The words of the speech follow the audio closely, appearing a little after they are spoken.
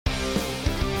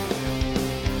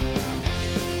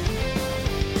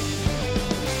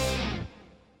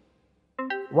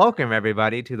Welcome,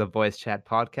 everybody, to the Voice Chat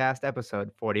Podcast,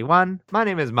 episode 41. My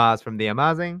name is Maz from The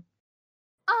Amazing.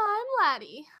 I'm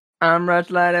Laddie. I'm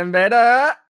Rushlight and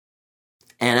Beta.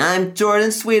 And I'm Jordan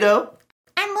Sweeto.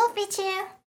 I'm Wolfie too.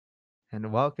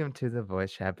 And welcome to the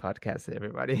Voice Chat Podcast,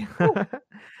 everybody.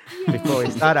 Before we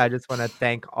start, I just want to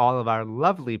thank all of our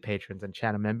lovely patrons and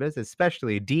channel members,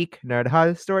 especially Deke, Nerd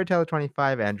Hut,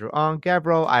 Storyteller25, Andrew Ong,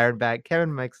 Gabriel, Ironback,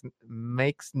 Kevin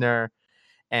Meixner,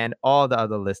 and all the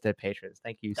other listed patrons.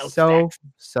 Thank you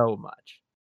so much.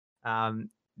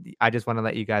 I just want to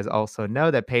let you guys also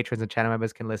know that patrons and channel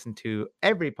members can listen to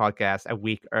every podcast a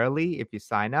week early if you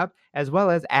sign up, as well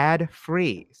as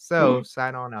ad-free. So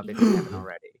sign on up if you haven't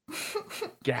already.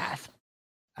 Gasp.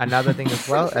 Another thing as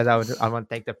well, as I want to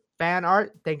thank the fan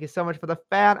art. Thank you so much for the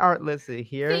fan art listed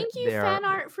here. Thank you, there fan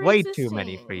are art, for way existing. too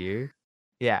many for you.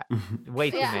 Yeah,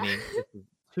 way too Yeah. many. This is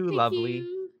too Thank lovely.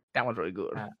 you. That one's really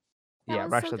good. That Yeah,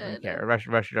 was Rush so doesn't good. care. Rush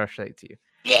straight to you.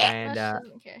 Yeah. And Rush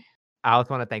doesn't care. I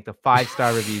also want to thank the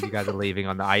 5-star reviews you guys are leaving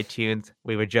on the iTunes.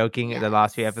 We were joking in the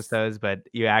last few Yes. episodes, but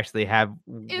you actually have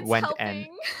It's went helping. and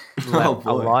Oh, left a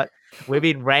boy. lot. We've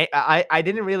been I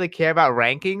didn't really care about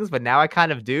rankings, but now I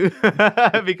kind of do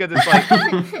because it's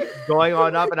like going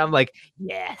on up, and I'm like,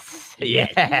 yes. We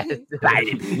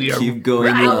are Keep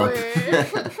going up.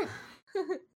 Power.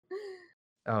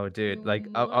 Oh, dude, like,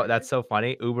 oh, that's so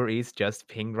funny. Uber Eats just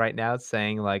pinged right now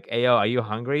saying like, "Hey, yo, are you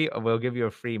hungry? We'll give you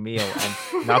a free meal."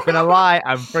 And not gonna lie,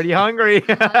 I'm pretty hungry.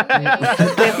 Thanks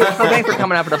for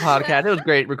coming out for the podcast. It was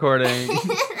great recording.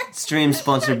 Stream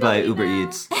sponsored by Uber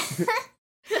Eats.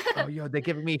 Oh, yo, they're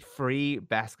giving me free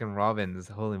Baskin Robbins.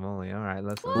 Holy moly! All right,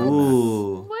 listen. What?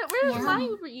 Ooh. Where's Yeah. my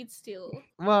Uber Eats still?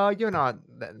 Well, you're not,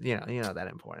 you're not that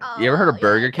important. You ever heard of yeah.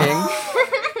 Burger King?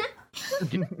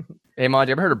 Hey, Mod,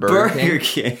 you ever heard of Burger Burger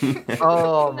King? King.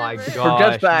 Oh my Never. gosh!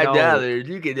 For just no, $5,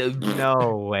 you can.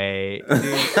 no way.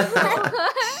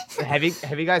 Dude, have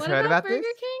you guys What heard about Burger this?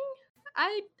 King?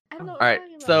 I don't know. All right.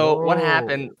 So what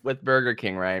happened with Burger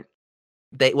King? Right?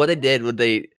 What they did was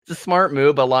it's a smart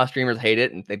move, but a lot of streamers hate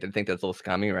it and think that's a little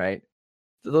scummy, right?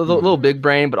 So a little big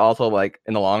brain, but also like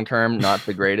in the long term, not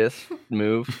the greatest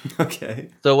move. Okay.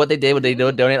 So what they did was they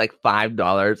donate like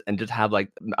 $5 and just have like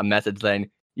a message saying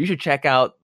you should check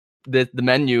out the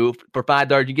menu for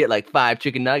 $5. You get like 5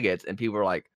 chicken nuggets, and people were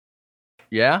like,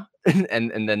 "Yeah," and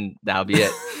then that'll be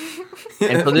it.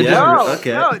 And so this No, is-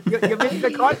 okay. no, you're missing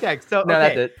the context. So No,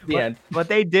 okay, that's it. The end. what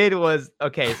they did was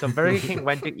so Burger King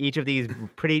went to each of these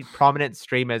pretty prominent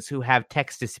streamers who have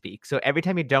text to speak. So every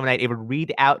time you donate, it would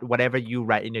read out whatever you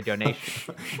write in your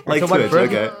donation. Like so what Twitch,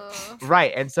 Burger- okay.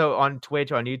 Right. And so on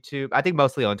Twitch, on YouTube, I think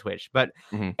mostly on Twitch, but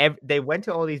Mhm. they went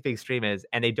to all these big streamers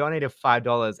and they donated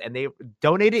 $5, and they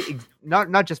donated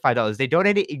not just $5, they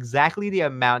donated exactly the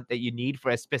amount that you need for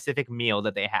a specific meal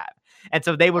that they have. And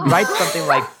so they would write something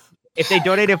like, if they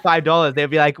donated $5, they'd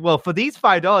be like, well, for these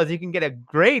 $5, you can get a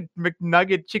great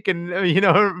McNugget chicken,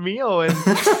 meal, and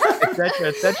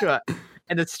et cetera.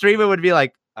 And the streamer would be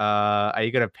like, are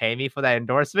you gonna pay me for that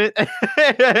endorsement? And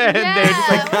they're just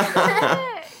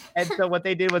like, and so what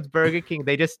they did was Burger King,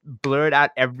 they just blurred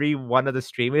out every one of the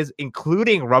streamers,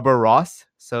 including Rubber Ross.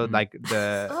 So like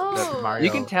the Oh. Mario.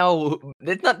 You can tell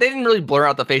it's not. They didn't really blur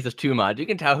out the faces too much. You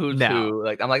can tell who's No. who.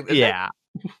 Like I'm like, is Yeah.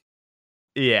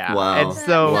 Yeah. Wow. And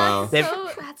so Wow.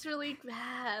 that's really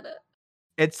bad.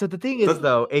 And so the thing is, But-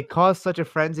 though, it caused such a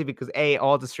frenzy because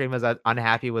all the streamers are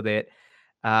unhappy with it,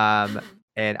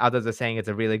 and others are saying it's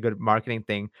a really good marketing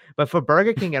thing. But for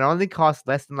Burger King, it only costs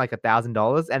less than like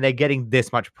 $1,000, and they're getting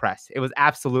this much press. It was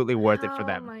absolutely worth it for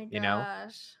them. Oh my You know,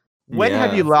 gosh. when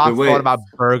have you Yeah, last but wait. thought about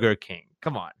Burger King?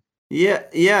 Come on.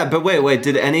 Yeah, but wait,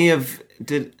 did any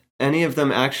of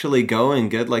them actually go and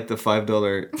get like the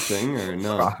 $5 thing or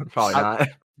no? probably not.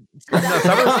 No,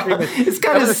 some of the streamers, It's some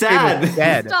kind of of the streamers sad.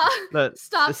 said. Stop. Look,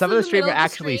 Stop. some of the streamers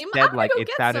actually said I'm like gonna it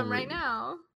go get sounded. some right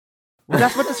now. Well,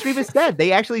 that's what the streamers said.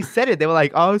 They actually said it. They were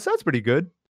like, "Oh, it sounds pretty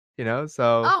good,"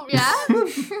 So Oh yeah.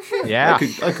 yeah.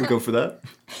 I could go for that.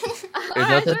 There's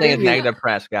no such thing as negative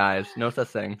press, guys. No such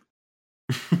thing.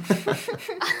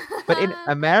 But in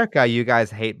America, you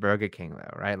guys hate Burger King,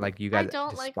 though, right? Like you guys.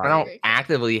 don't like despise- I don't Burger King.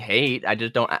 actively hate. I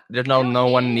just don't. There's don't no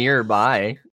one hate.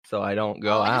 nearby, so I don't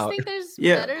go I just out. think there's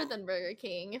Yeah. better than Burger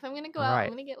King. If I'm gonna go out, Right.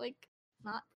 I'm gonna get like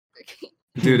not Burger King.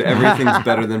 Dude, everything's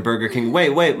better than Burger King.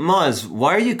 Wait, Maz,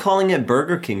 why are you calling it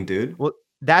Burger King, dude?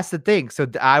 That's the thing. So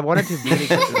I wanted to really,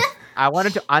 I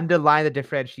wanted to underline the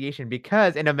differentiation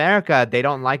because in America they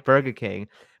don't like Burger King,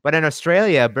 but in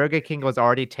Australia Burger King was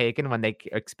already taken when they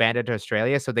expanded to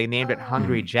Australia, so they named it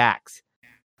Hungry Oh. Jack's.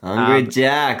 Hungry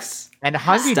Jacks. And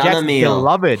Hungry Stunner Jacks is meal.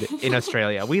 beloved in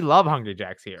Australia. We love Hungry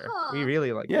Jacks here. We Aw.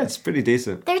 really like Yeah, it. it's pretty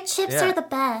decent. Their chips Yeah. are the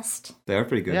best. They are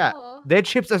pretty good. Yeah. Aw. Their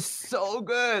chips are so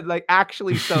good. Like,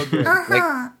 actually so good.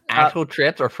 Uh-huh. Actual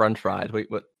chips or French fries? Wait,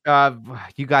 what?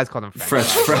 You guys call them French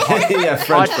French fries. fries. Yeah,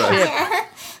 French Hot fries.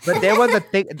 chip. But their ones are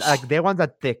thick. Like, their ones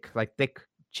are thick. Like, thick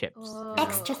chips. Oh,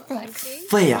 Extra thick. I think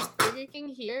Fuck. Burger King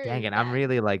here. Dang is it. I'm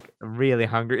bad. really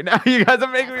hungry now. You guys are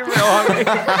making me real hungry.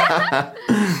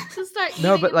 So start eating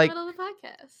No, but, in like- the middle of the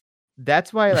podcast.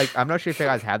 That's why, like, I'm not sure if you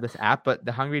guys have this app, but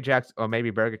the Hungry Jacks or maybe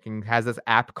Burger King has this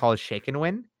app called Shake and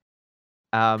Win.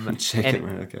 Chicken,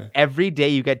 and okay. every day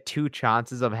you get 2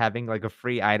 chances of having like a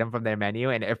free item from their menu.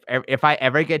 And if I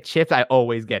ever get chips, I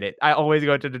always get it. I always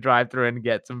go to the drive-thru and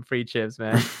get some free chips,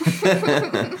 man.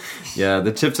 Yeah,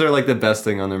 the chips are like the best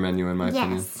thing on their menu in my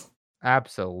Yes.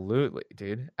 Absolutely,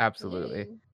 dude. Absolutely.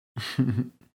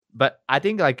 opinion. But I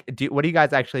think like, what do you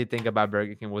guys actually think about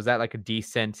Burger King? Was that like a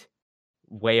decent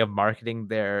way of marketing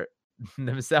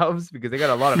themselves? Because they got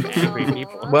a lot of angry No.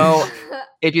 people. Well,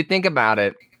 if you think about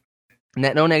it,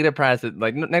 no negative press.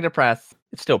 Like negative press,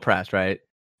 it's still press, right?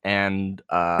 And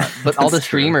but all the That's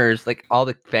true. streamers, like all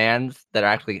the fans that are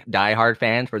actually diehard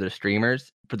fans for the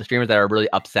streamers that are really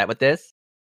upset with this,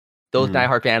 those Mhm.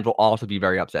 diehard fans will also be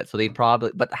very upset. So they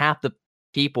probably, but half the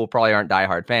people probably aren't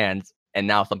diehard fans, and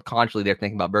now subconsciously they're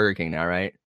thinking about Burger King now,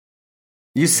 right?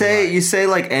 You say Right.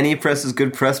 like any press is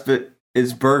good press, but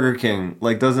it's Burger King.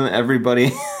 Like, doesn't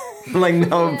everybody like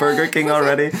know Yeah. Burger King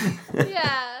already?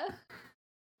 Yeah.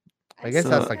 I guess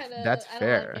that's, like, kinda- that's I don't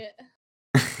fair. like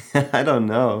it. I don't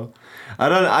know.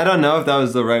 I don't know if that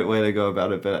was the right way to go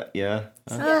about it, but yeah,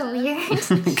 So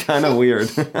weird. kind of weird.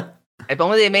 If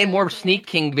only they made more Sneak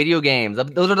King video games.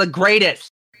 Those are the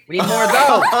greatest. We need more of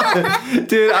those.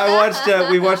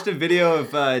 Dude, we watched a video of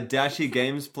Dashi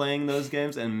Games playing those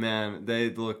games, and man, they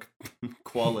look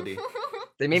quality.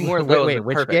 They made more of those. Wait, They're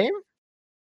which perfect. game?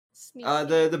 Sneak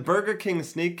The Burger King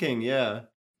Sneak King, yeah.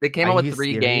 They came Are out you with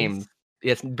 3 serious? games.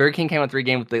 Yes, Burger King came out with 3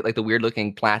 games with the weird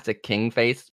looking plastic king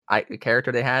face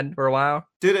character they had for a while.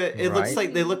 Dude, it looks Right.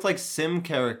 like they look like Sim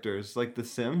characters, like The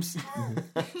Sims.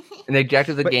 And the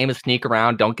objective of the But- game is sneak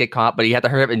around, don't get caught, but you have to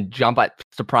hurry up and jump at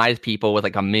surprise people with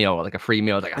like a meal, like a free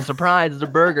meal. It's like, I'm surprised, it's a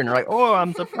burger. And they're like, oh,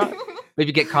 I'm surprised. But if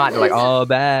you get caught, they're like, oh,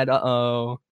 bad,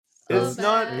 uh-oh. It's So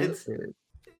not. bad.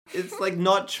 It's like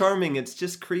not charming. It's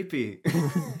just creepy.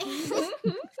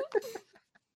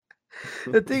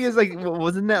 The thing is, like,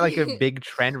 wasn't that like a big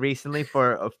trend recently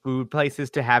for food places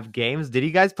to have games? Did you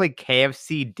guys play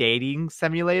KFC Dating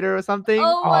Simulator or something?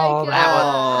 Oh my Oh, god.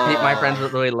 that Oh. My friends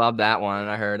really loved that one.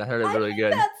 I heard it was really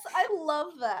good. I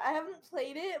love that. I haven't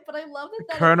played it, but I love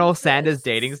that. Colonel Sanders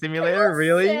Dating Simulator? Colonel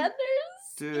Really? Sanders?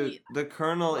 Dude, the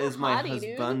Colonel is my Hottie,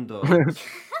 dude. husbando.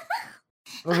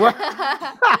 What?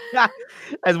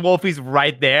 As Wolfie's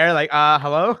right there, like,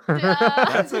 hello? Yeah.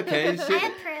 That's okay. I She,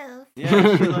 approve.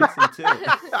 yeah, she likes him too.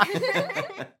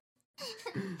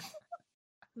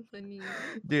 Funny.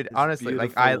 Dude, His honestly,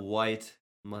 like, beautiful white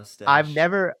mustache. I've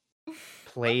never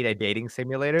played a dating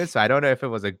simulator, so I don't know if it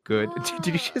was a good.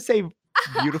 Did you just say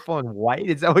beautiful and white?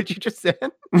 Is that what you just said?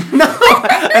 No,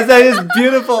 I said his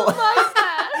beautiful,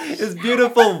 Mustache. his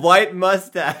beautiful white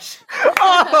mustache.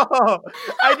 Oh,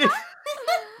 I did.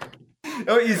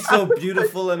 Oh, he's so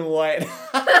beautiful and white.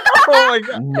 Oh my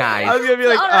god. I Nice. was gonna be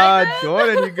like, Alright, then.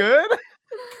 Jordan, you good?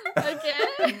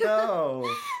 Okay. No.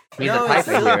 He's no, a it's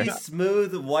type in silky, here.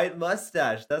 smooth white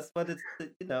mustache. That's what it's,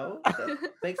 that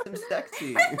makes him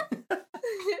sexy.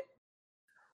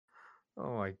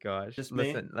 Oh my gosh. Just me?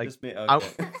 Listen, like, Just me? I'm-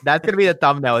 Okay. that's gonna be the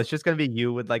thumbnail. It's just gonna be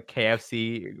you with like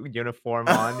KFC uniform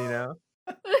on, you know?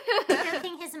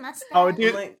 Stroking his mustache. Oh, I'm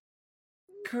dude. like,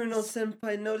 Colonel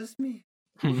Senpai noticed me.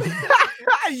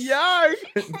 Yuck!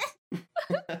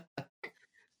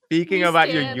 Speaking We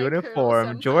about your stand a Colonel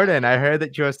uniform, Jordan, I Senpai. heard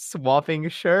that you're swapping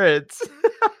shirts.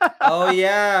 Oh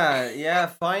yeah,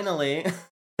 finally.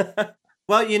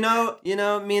 Well, you know,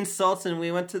 me and Sultan,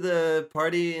 we went to the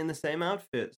party in the same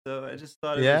outfit, so I just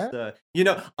thought it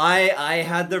was, I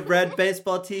had the red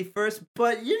baseball tee first,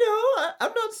 but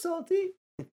I'm not salty.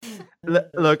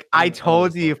 Look, I I'm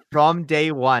told not you salty. from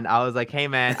day one, I was like, hey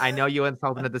man, I know you and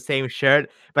Sultan had the same shirt,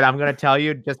 but I'm gonna tell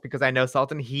you, just because I know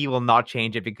Sultan, he will not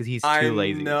change it because he's too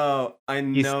lazy. I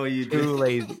He's know you too did.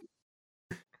 lazy.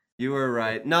 You were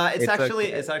right. No, it's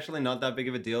okay. actually not that big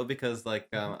of a deal because like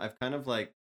I've kind of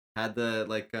like had the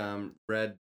like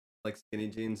red like skinny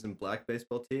jeans and black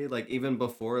baseball tee like even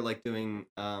before like doing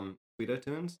Tweedo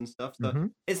tunes and stuff. So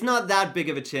Mhm. it's not that big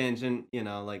of a change, and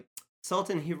like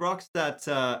Sultan, he rocks that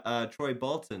Troy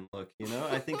Bolton look. You know,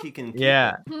 I think he can. Keep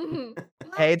Yeah.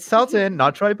 Hey, it's Sultan,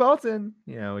 not Troy Bolton.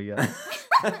 Yeah, we got.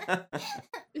 it.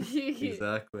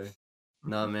 Exactly.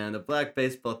 No, man, the black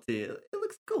baseball tee. It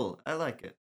looks cool. I like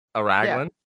it. A raglan?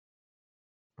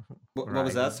 What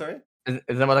was that? Raglan. Sorry. Isn't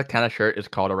that what that kind of shirt is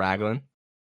called? A raglan?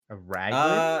 A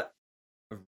raglan?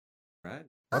 Right.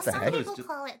 Well, What the some heck? people Just-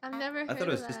 call it I've that. never heard I thought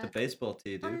it was of just a that. baseball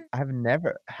tee, dude. I've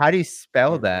never. How do you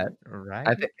spell that? Right.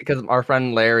 I think because our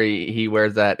friend Larry, he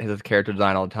wears that his character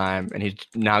design all the time, and he's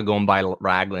now going by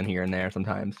raglan here and there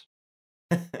sometimes.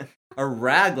 A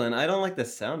raglan. I don't like the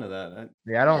sound of that.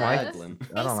 Yeah, I don't Yeah, like. that's- Raglan.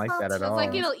 I don't like that at Sounds all.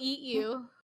 like it'll eat you.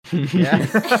 Yeah.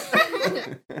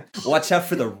 Watch out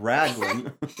for the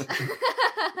raglan.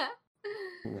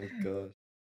 Oh my gosh.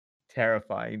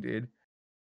 Terrifying, dude.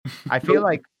 I feel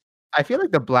like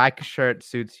the black shirt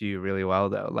suits you really well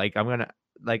though. Like I'm not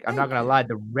gonna lie,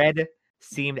 the red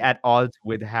seemed at odds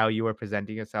with how you were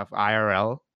presenting yourself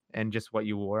IRL and just what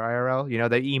you wore IRL. You know,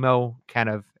 the emo kind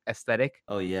of aesthetic.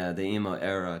 Oh yeah, the emo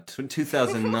era.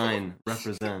 2009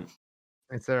 represent.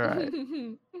 It's alright.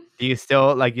 Do you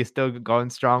still going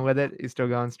strong with it? You still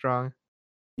going strong?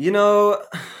 You know,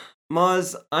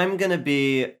 Moz, I'm gonna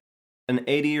be an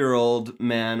 80-year-old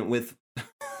man with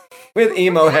with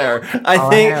emo hair. I Oh,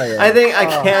 think hell yeah. I think I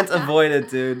Oh. can't avoid it,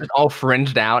 dude. It's all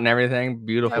fringed out and everything.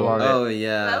 Beautiful. love it. Oh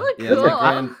yeah. That looked Yeah,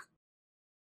 cool.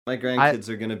 my grandkids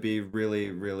are gonna be really,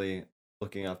 really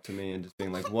looking up to me and just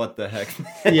being like, "What the heck?"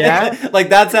 Yeah? Like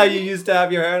that's how you used to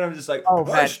have your hair, and I'm just like, Oh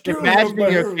 "I man, still have imagining my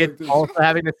hair your like kids this." also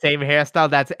having the same hairstyle,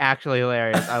 that's actually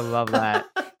hilarious. I love that.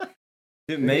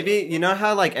 Dude, maybe you know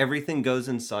how like everything goes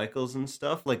in cycles and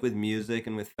stuff, like with music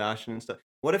and with fashion and stuff.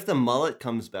 What if the mullet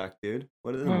comes back, dude?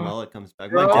 What if the mullet comes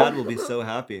back? My Bro. dad will be so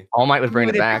happy. All Might was bringing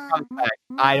it Dude, back. comes back.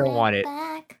 I don't want it.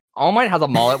 Back. All Might has a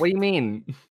mullet. What do you mean?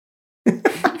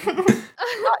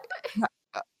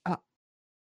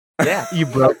 Yeah. You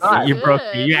broke me. You broke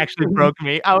me. You Good. actually broke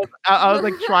me. I was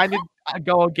like trying to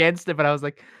go against it, but I was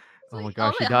like, oh my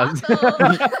gosh, he does.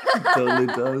 Totally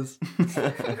does.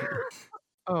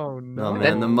 Oh No no,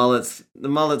 man, the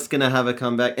mullet's gonna have a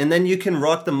comeback, and then you can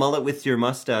rock the mullet with your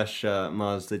mustache,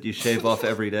 Maz, that you shave off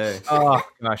every day. Oh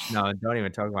gosh, no! Don't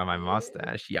even talk about my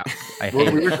mustache. Yeah, I Well,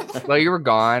 hate we it. were, while you were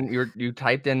gone, you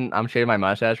typed in "I'm shaving my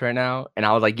mustache right now," and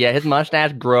I was like, "Yeah, his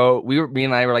mustache grow." Me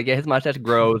and I were like, "Yeah, his mustache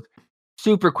grows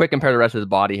super quick compared to the rest of his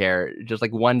body hair. Just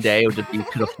like one day, it would just be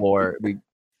to the floor.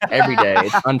 Every day,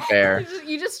 it's unfair."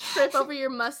 You just trip over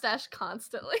your mustache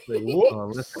constantly.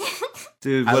 Oh, listen,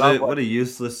 Dude, I what love a what- what a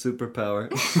useless superpower.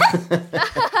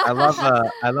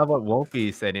 I love what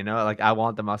Wolfie said. You know, like I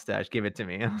want the mustache. Give it to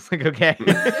me. I was like, okay. Oh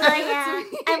yeah,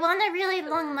 I want a really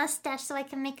long mustache so I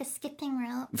can make a skipping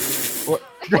rope.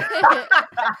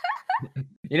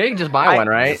 You know, you can just buy one,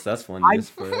 right? Yes, that's one I- use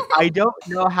for it. I don't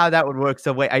know how that would work.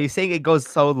 So wait, are you saying it goes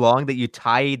so long that you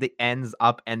tie the ends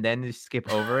up and then you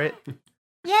skip over it?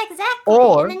 Yeah, exactly.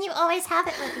 Or- and then you always have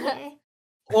it with you.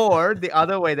 Or the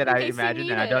other way that In I case you imagined,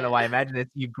 need and I don't know it. why I imagined this,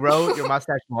 you grow your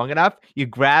mustache long enough, you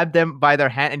grab them by their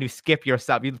hand and you skip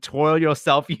yourself. You twirl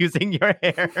yourself using your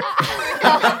hair.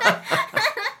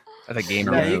 That's a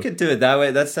gamer Yeah, you move. could do it that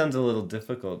way. That sounds a little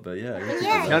difficult, but yeah. You could do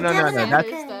Yeah, No, that. no, no, no, definitely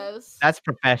that's- could. does. That's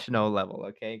professional level,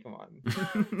 okay? Come on.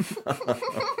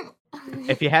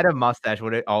 If you had a mustache,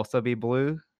 would it also be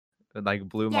blue? Like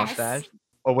blue Yes. mustache?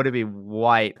 Or would it be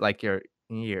white like your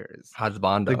ears?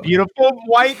 Husbando. The beautiful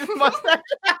white mustache?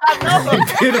 No,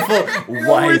 Beautiful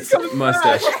white comes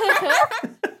mustache.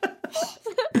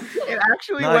 it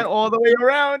actually No, went all the way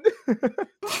around.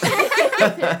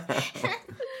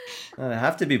 It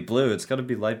have to be blue. It's got to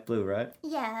be light blue, right?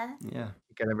 Yeah. Yeah.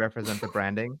 Gonna represent the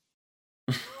branding.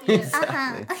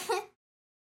 Exactly. Uh-huh.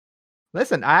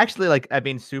 Listen, I've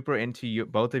been super into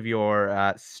both of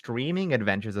your streaming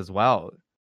adventures as well.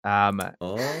 Oh.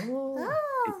 Oh.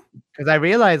 Because I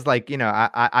realized,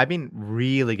 I've been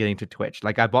really getting to Twitch.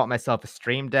 Like, I bought myself a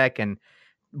stream deck and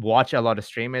watch a lot of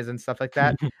streamers and stuff like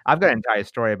that. I've got an entire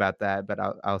story about that, but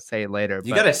I'll say it later.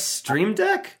 You but got a stream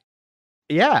deck?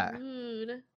 yeah,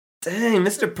 Rude. Dang,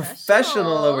 Mr.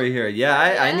 Professional over here. Yeah,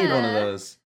 I need one of Yeah.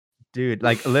 those. dude.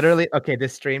 Like, literally, okay,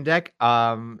 this stream deck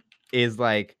is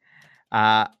like,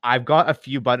 I've got a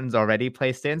few buttons already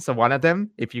placed in. So one of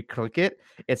them, if you click it,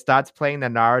 it starts playing the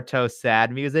Naruto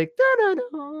sad music.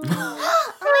 Oh my gosh.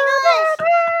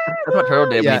 That's what Turtle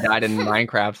did when Yeah. he died in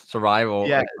Minecraft Survival,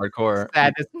 Yeah. like hardcore.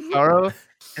 Sadness and sorrow.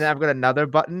 And I've got another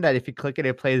button that if you click it,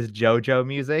 it plays JoJo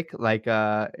music, like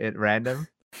at random.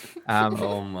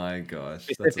 Oh my gosh.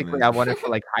 That's Specifically, I amazing. want it for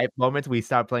like hype moments. We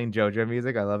start playing JoJo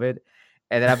music. I love it.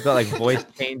 And then I've got like voice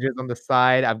changes on the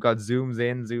side. I've got zooms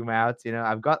in, zoom outs. You know,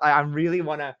 I really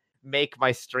want to make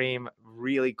my stream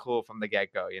really cool from the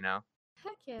get-go, you know?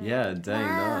 Heck yeah. Yeah, dang,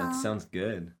 no, Wow. it sounds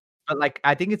good. But like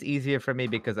I think it's easier for me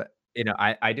because you know,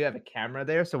 I do have a camera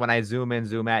there, so when I zoom in,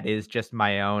 zoom out, it's just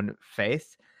my own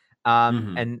face.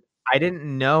 Mhm. And I didn't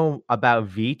know about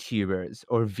VTubers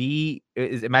or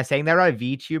am I saying that right?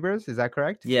 VTubers, is that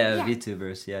correct? Yeah, Yeah.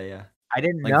 VTubers, yeah. I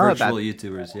didn't Like know virtual about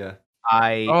YouTubers, yeah.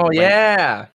 Oh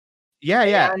yeah.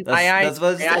 yeah. That's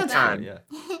what it AI stands for, time. yeah.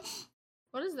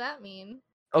 What does that mean?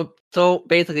 Oh, so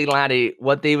basically, Laddie,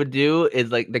 what they would do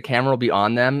is like the camera will be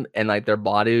on them, and like their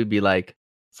body would be like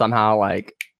somehow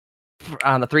like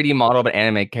on a 3D model of an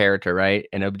anime character, right?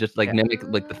 And it would just like Yeah. mimic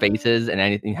like the faces and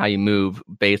anything how you move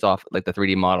based off like the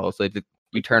 3D model. So if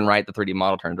you turn right, the 3D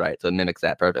model turns right, so it mimics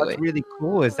that perfectly. What's really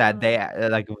cool is that they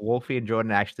like Wolfie and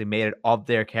Jordan actually made it of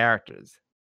their characters.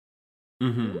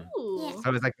 Mm-hmm. Ooh.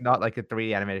 So it's like not like a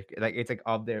 3D animated, like it's like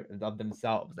of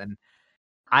themselves, and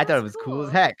I thought it was That's cool as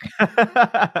cool.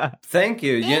 heck. Thank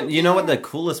you. Thank You know what you. the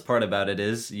coolest part about it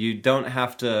is? You don't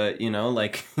have to,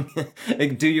 like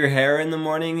do your hair in the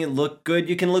morning, you look good.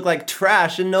 You can look like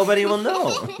trash and nobody will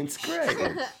know. It's great.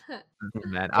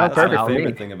 Man, That's That's perfect my for me.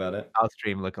 favorite thing about it. I'll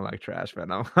stream looking like trash, but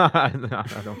no, I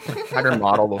don't. Have your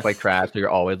model look like trash, so you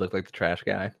always look like the trash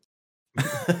guy.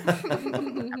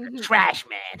 Trash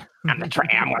man. I'm the trash.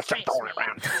 I'm gonna start throwing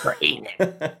around for eating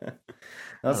it.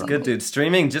 That's good, dude.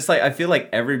 Streaming, just like I feel like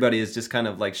everybody is just kind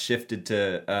of like shifted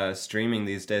to streaming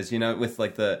these days. With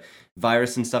like the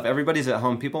virus and stuff, everybody's at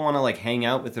home. People want to like hang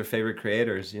out with their favorite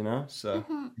creators. So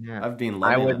Mhm. Yeah, I've been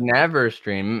I loving would it. never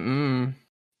stream.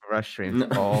 rush streams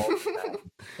No. all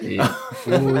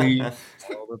Mm-mm.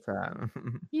 all the time.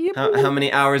 How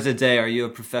many hours a day are you a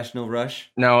professional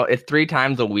Rush? No, it's 3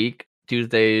 times a week: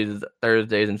 Tuesdays,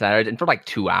 Thursdays, and Saturdays, and for like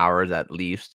 2 hours at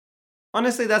least.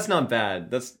 Honestly, that's not bad.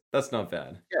 That's not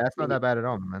bad. Yeah, that's not that bad at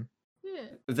all, man. Yeah.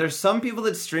 There's some people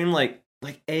that stream like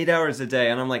 8 hours a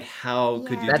day, and I'm like, how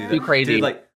could you Yeah. do That's that? too crazy. Dude,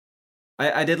 like,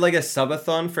 I did like a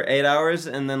subathon for 8 hours,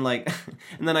 and then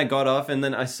and then I got off, and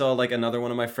then I saw like another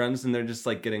one of my friends, and they're just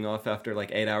like getting off after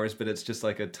like 8 hours, but it's just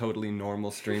like a totally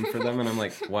normal stream for them, and I'm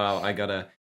like, wow, I gotta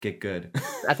get good.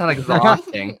 That sounds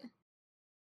exhausting.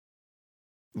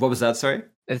 What was that? Sorry.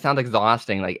 It sounds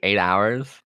exhausting, like 8 hours.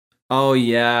 Oh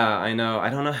yeah, I know. I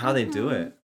don't know how they do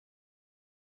it.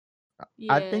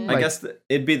 Yeah. I think, I Like, guess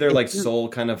it'd be their like if you- soul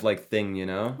kind of like thing, you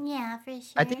know? Yeah, for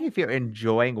sure. I think if you're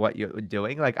enjoying what you're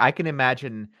doing, like I can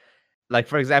imagine, like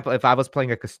for example, if I was playing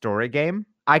like a story game,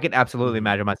 I could absolutely Mhm.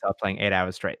 imagine myself playing 8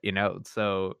 hours straight.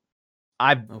 So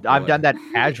I've Oh, I've boy. done that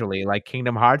casually. Like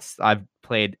Kingdom Hearts, I've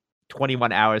played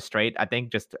 21 hours straight. I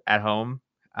think just at home.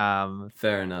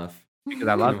 Fair enough. Because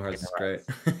I love Kingdom Hearts is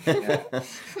Kingdom great.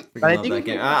 Freaking I love think that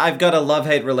game. I've got a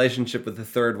love-hate relationship with the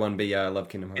third one, but yeah, I love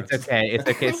Kingdom Hearts. It's okay. It's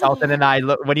okay. Sultan and I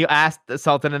look when you asked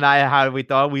Sultan and I how we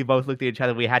thought, we both looked at each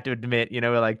other. We had to admit,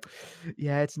 we're like,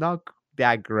 yeah, it's not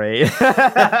that great.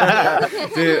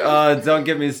 Dude, don't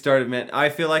get me started, man. I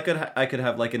feel like I could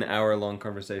have like an hour-long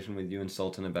conversation with you and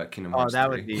Sultan about Kingdom Oh, Hearts that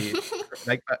 3. would be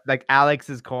like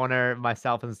Alex's corner,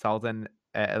 myself and Sultan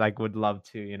like would love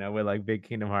to. We're like big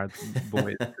Kingdom Hearts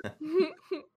boys.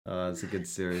 Oh, it's a good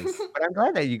series. But I'm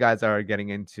glad that you guys are getting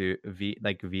into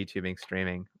VTubing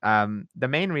streaming. The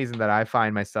main reason that I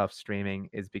find myself streaming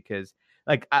is because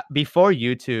before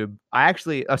YouTube, I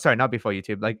actually sorry, not before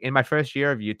YouTube. Like in my first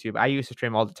year of YouTube, I used to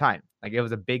stream all the time. Like it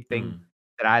was a big thing Mm.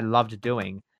 that I loved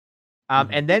doing. Mhm.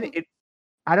 And then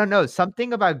I don't know,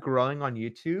 something about growing on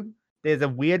YouTube. There's a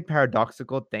weird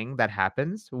paradoxical thing that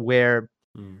happens where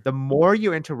Mm. the more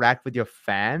you interact with your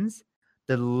fans,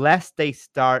 the less they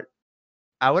start.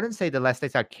 I wouldn't say the less they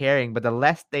start caring, but the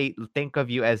less they think of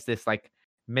you as this like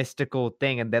mystical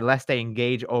thing, and the less they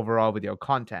engage overall with your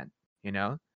content.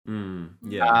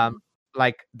 Yeah.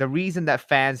 Like the reason that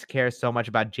fans care so much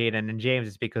about Jaden and James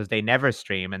is because they never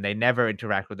stream and they never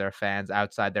interact with their fans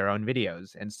outside their own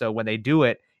videos, and so when they do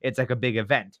it, it's like a big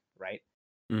event, right?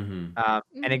 Mm-hmm.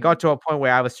 And it got to a point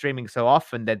where I was streaming so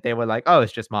often that they were like, "Oh,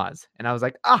 it's just Maz," and I was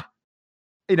like, I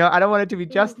don't want it to be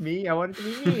just me. I want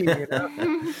it to be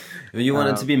me. You want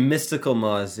it to be mystical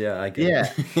Maz, yeah, I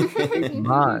get it.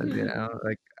 Maz,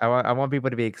 like I want people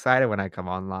to be excited when I come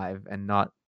on live and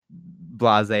not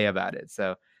blasé about it.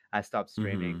 So I stopped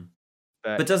streaming. Mhm.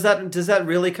 But But does that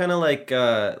really kind of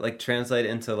like translate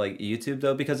into like YouTube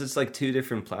though? Because it's like two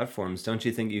different platforms. Don't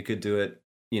you think you could do it?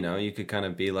 You could kind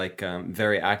of be like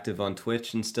very active on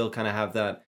Twitch and still kind of have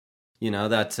that,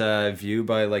 that view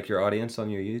by like your audience on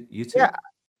your YouTube. Yeah.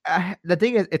 The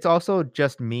thing is, it's also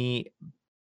just me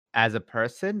as a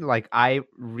person. Like I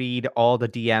read all the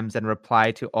DMs and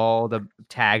reply to all the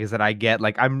tags that I get.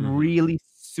 Like I'm Mhm. really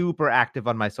super active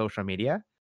on my social media.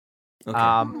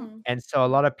 Okay. And so a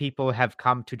lot of people have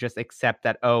come to just accept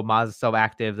that, oh, Maz is so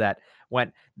active that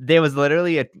when there was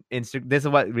literally this is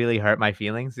what really hurt my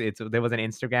feelings. There was an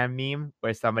Instagram meme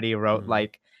where somebody wrote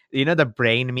like, the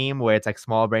brain meme where it's like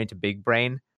small brain to big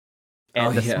brain.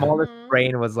 And the smallest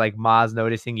brain was like Maz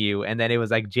noticing you, and then it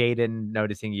was like Jaden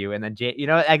noticing you, and then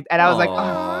and I was like,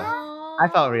 oh, I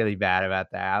felt really bad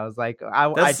about that. I was like,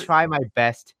 I try my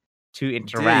best to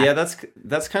interact. Dude, yeah,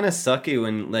 that's kind of sucky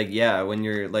when when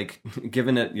you're like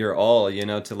giving it your all,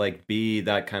 to like be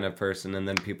that kind of person, and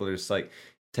then people just like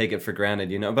take it for granted,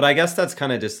 But I guess that's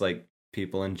kind of just like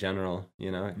people in general,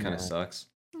 it kind of sucks.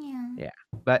 Yeah,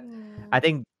 but I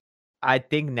think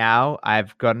now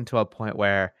I've gotten to a point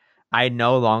where I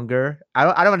no longer I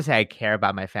don't want to say I care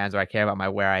about my fans or I care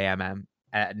about where I am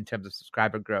in terms of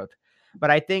subscriber growth,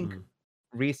 but I think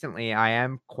recently I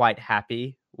am quite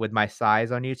happy with my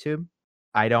size on YouTube.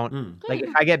 I don't like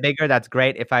if I get bigger, that's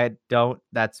great. If I don't,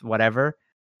 that's whatever.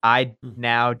 I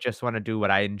now just want to do what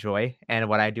I enjoy, and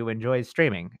what I do enjoy is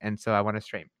streaming, and so I want to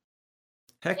stream.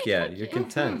 Heck yeah, you're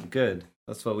content. Good.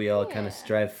 That's what we all kind of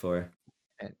strive for.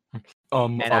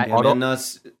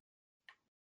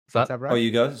 What's up, bro? Oh,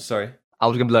 you go. Sorry. I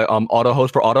was gonna be like, auto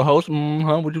host for auto host.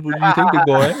 What do you think, big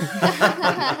boy?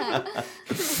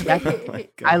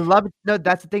 I love it. No,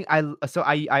 that's the thing. I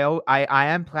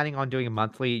am planning on doing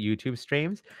monthly YouTube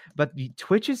streams, but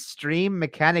Twitch's stream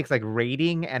mechanics like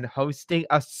rating and hosting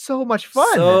are so much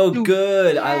fun. So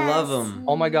good. Yes. I love them.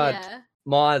 Oh my god,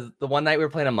 Maz, the one night we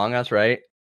were playing Among Us, right?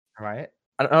 Right.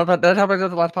 I don't know if that's how I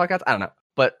the last podcast. I don't know.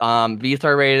 But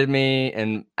V-Star rated me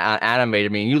and Adam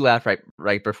rated me, and you left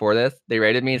right before this. They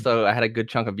rated me, so I had a good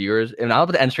chunk of viewers. And I was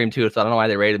at the end stream too, so I don't know why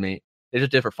they rated me. They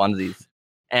just did for funsies.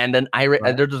 And then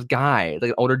there's this guy, like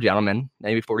an older gentleman,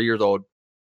 maybe 40 years old,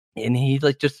 and he's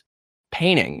like just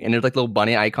painting, and there's like little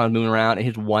bunny icons moving around, and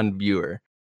he's one viewer.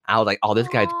 I was like, oh, this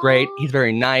guy's great. He's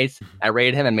very nice. I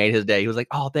rated him and made his day. He was like,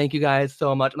 oh, thank you guys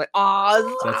so much. I'm like,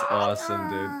 oh, that's awesome,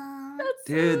 dude.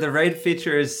 Dude, the raid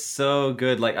feature is so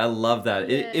good. Like, I love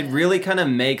that. It really kind of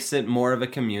makes it more of a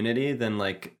community than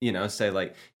like, say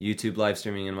like YouTube live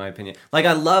streaming, in my opinion. Like,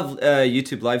 I love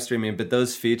YouTube live streaming, but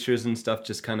those features and stuff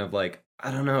just kind of like,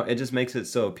 I don't know. It just makes it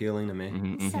so appealing to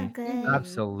me. So good.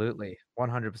 Absolutely.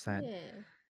 100%. Yeah.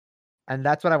 And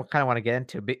that's what I kind of want to get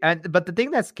into. But the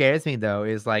thing that scares me though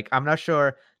is like, I'm not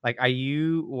sure, like, are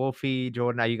you, Wolfie,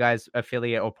 Jordan, are you guys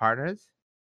affiliate or partners?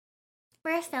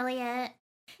 We're affiliate.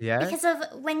 Yeah. Because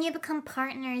of when you become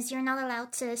partners, you're not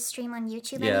allowed to stream on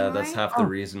YouTube anymore. Yeah, that's half the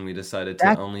reason we decided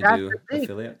to only do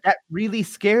affiliate. That really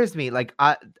scares me. Like,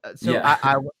 I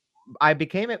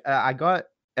became I got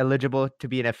eligible to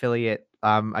be an affiliate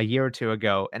a year or two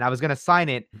ago, and I was gonna sign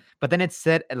it, but then it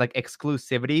said like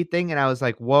exclusivity thing, and I was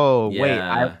like, whoa, wait,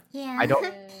 I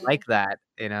don't like that,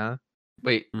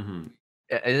 Wait.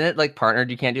 Isn't it like partnered?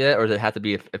 You can't do that, or does it have to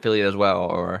be affiliate as well?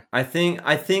 Or I think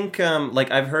like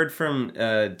I've heard from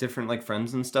different like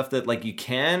friends and stuff that like you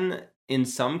can in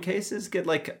some cases get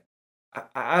like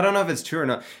I don't know if it's true or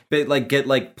not, but like get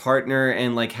like partner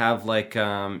and like have like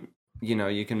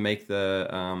you can make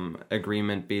the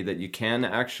agreement be that you can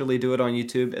actually do it on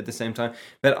YouTube at the same time.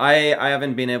 But I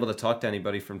haven't been able to talk to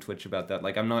anybody from Twitch about that.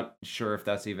 Like I'm not sure if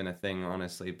that's even a thing,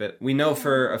 honestly. But we know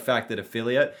for a fact that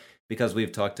affiliate, because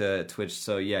we've talked to Twitch,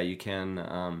 so yeah, you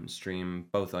can stream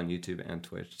both on YouTube and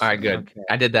Twitch. All right, good. Okay.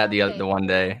 I did that the one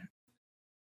day.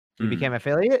 You became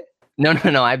affiliate? No. You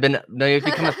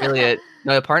become affiliate.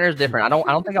 No, the partner is different. I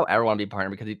don't think I'll ever want to be partner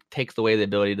because it takes away the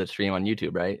ability to stream on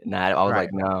YouTube, right? And I was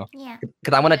like, no. Yeah.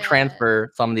 Because I want to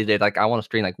transfer some of these days. Like I want to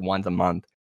stream like once a month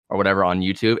or whatever on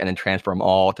YouTube, and then transfer them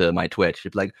all to my Twitch.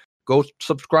 It's like, go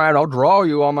subscribe. I'll draw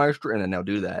you on my stream, and then they'll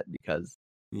do that because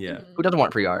who doesn't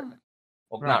want free art?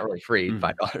 Well, not really free,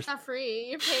 $5. Not free.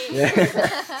 You're paying.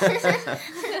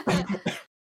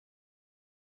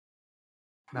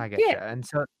 I get you. And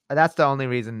so that's the only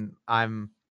reason I'm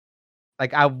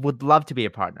like, I would love to be a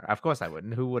partner. Of course I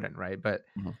wouldn't. Who wouldn't, right? But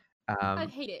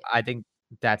I'd hate it. I think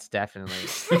that's definitely.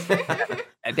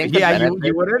 I think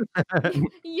you wouldn't.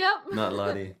 Yep. Not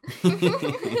Lottie. Too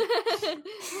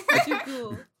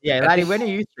cool. Yeah, Lottie, when are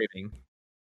you streaming?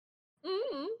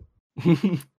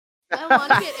 I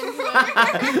want to get into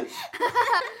it.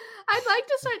 I'd like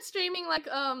to start streaming like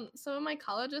some of my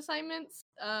college assignments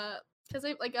because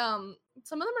like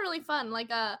some of them are really fun.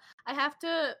 Like I have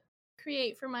to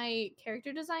create for my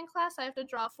character design class. I have to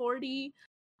draw 40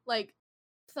 like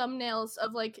thumbnails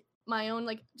of like my own,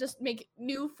 like just make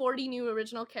 40 new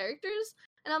original characters.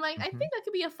 And I'm like, I think that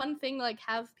could be a fun thing, like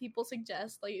have people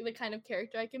suggest like the kind of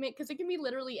character I can make, because it can be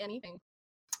literally anything.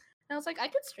 And I was like, I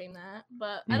could stream that,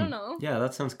 but I don't know. Yeah,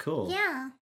 that sounds cool. Yeah.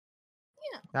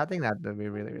 I think that would be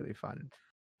really, really fun.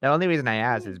 The only reason I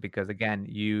asked is because again,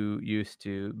 you used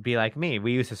to be like me.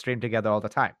 We used to stream together all the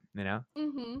time. You know.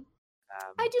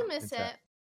 I do miss it's a- it.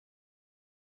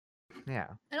 Yeah.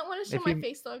 I don't want to show If my you-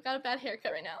 face though. I've got a bad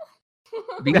haircut right now.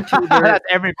 That's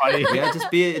everybody. Yeah, just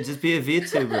be a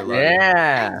VTuber. Lottie.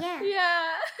 Yeah. Yeah. Yeah.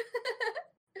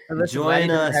 Listen, Laddie Join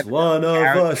doesn't us, have- one of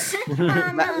us.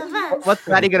 One of us. What's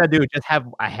Laddie gonna do? Just have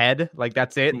a head? Like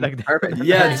that's it? Like Perfect.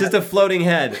 Yeah, it's just a floating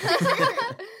head.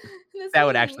 that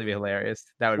would actually be hilarious.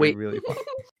 That would Wait. be really fun.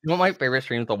 You know what my favorite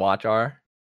streams to watch are?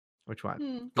 Which one?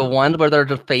 Hmm. The ones where they're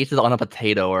just faces on a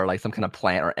potato or like some kind of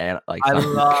plant or like I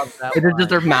something. love that. It's just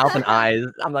their one. mouth and eyes.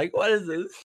 I'm like, what is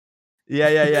this?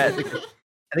 Yeah.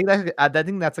 I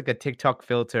think that's like a TikTok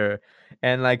filter,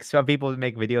 and like some people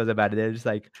make videos about it. They're just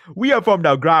like, "We are from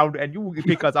the ground, and you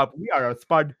pick us up. We are a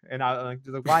spud." And I'm like,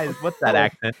 just like, what's that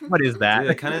accent? What is that?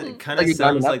 Dude, it kind of Like you got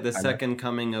sounds enough like the kinda. second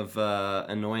coming of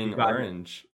annoying You got it.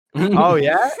 orange. Oh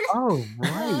yeah. Oh Oh,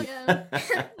 right.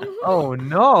 yeah. Oh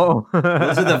no.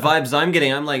 Those are the vibes I'm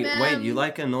getting. I'm like, wait, you Man.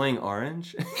 like annoying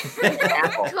orange?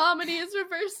 Comedy is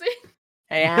reversing.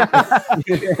 Hey, Apple.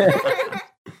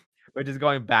 We're just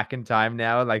going back in time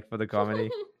now, like for the comedy.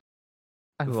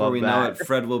 I Before love we that. know it,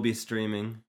 Fred will be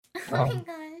streaming. Oh my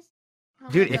gosh. Oh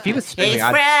Dude, my if he God. was streaming,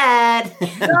 I'd...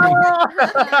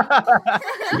 Fred.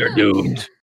 You're doomed.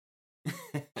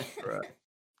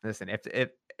 Listen, if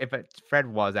Fred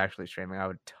was actually streaming, I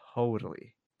would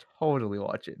totally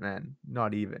watch it, man.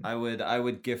 Not even. I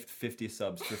would gift 50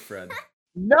 subs for Fred.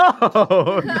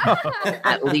 No.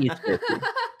 At least 50.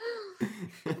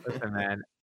 Listen, man.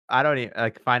 I don't even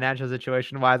like financial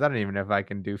situation wise. I don't even know if I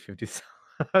can do 50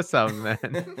 subs, man.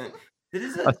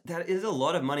 That is a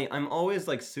lot of money. I'm always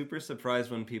like super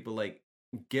surprised when people like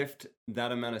gift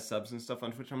that amount of subs and stuff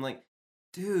on Twitch. I'm like,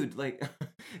 dude, like,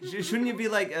 shouldn't you be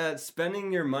like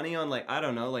spending your money on like, I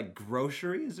don't know, like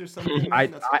groceries or something?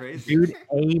 Man? That's crazy. Dude,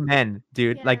 amen,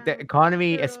 dude. Like the Yeah.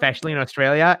 economy, True. especially in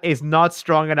Australia, is not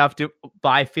strong enough to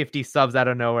buy 50 subs out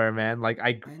of nowhere, man. Like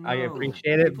I know.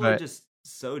 appreciate it, People are but just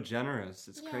so generous.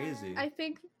 It's Yeah. crazy. I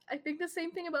think the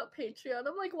same thing about Patreon.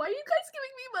 I'm like, why are you guys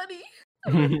giving me money?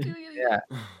 I'm not doing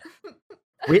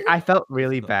anything. I felt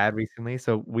really bad recently.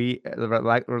 So we,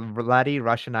 like Laddie,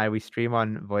 Rush, and I, we stream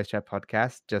on Voice Chat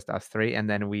Podcast, just us three, and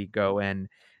then we go and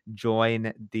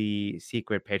join the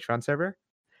secret Patreon server.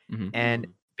 Mhm. And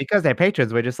because they're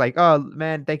patrons, we're just like, oh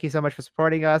man, thank you so much for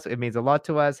supporting us. It means a lot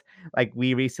to us. Like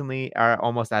we recently are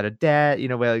almost out of debt. You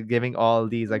know, we're giving all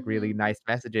these like really nice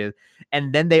messages,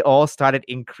 and then they all started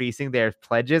increasing their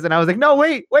pledges, and I was like, no,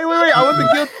 wait, I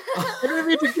wasn't guilty. I didn't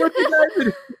mean to guilt you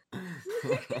guys.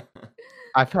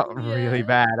 I felt really Yeah.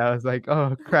 bad. I was like,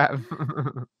 oh crap. my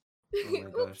gosh.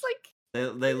 Oops,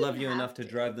 like They love you have enough to to.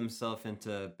 drive themselves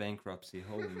into bankruptcy.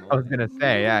 Holy moly. I was gonna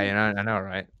say, yeah, you know, I know,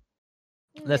 right?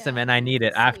 Listen, yeah, man, I need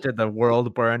it sweet. after the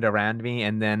world burned around me,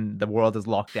 and then the world is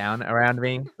locked down around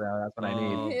me. So that's what I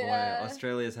need. Oh Yeah. boy,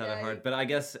 Australia's had it Yeah, hard, but I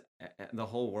guess the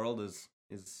whole world is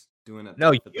doing it.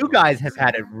 No, tough at the you guys moment. have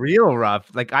had it real rough.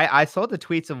 Like I saw the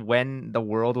tweets of when the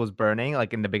world was burning,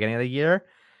 like in the beginning of the year.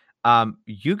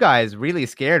 You guys really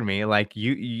scared me. Like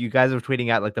you guys were tweeting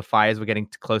out like the fires were getting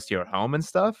close to your home and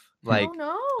stuff. Like Oh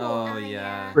no. Oh Oh, yeah,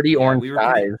 yeah. Pretty Yeah, orange we were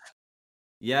pretty- skies.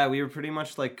 Yeah, we were pretty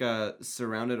much like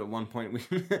surrounded at one point.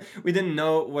 We didn't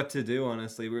know what to do.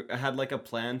 Honestly, I had like a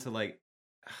plan to like,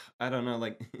 I don't know,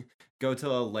 like go to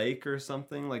a lake or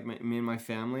something. Like me and my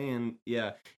family, and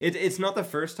yeah, it's not the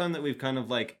first time that we've kind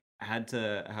of like had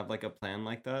to have like a plan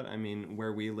like that. I mean,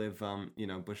 where we live, you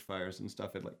know, bushfires and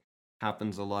stuff, it like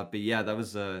happens a lot. But yeah, that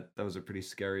was a pretty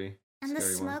scary. And the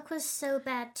scary one. smoke was so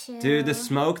bad too. Dude, the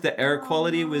smoke, the air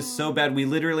quality was so no. bad. We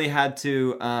literally had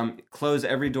to close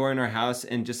every door in our house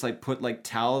and just like put like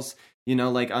towels, you know,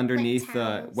 like underneath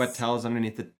towels. wet towels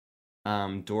underneath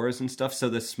the doors and stuff, so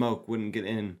the smoke wouldn't get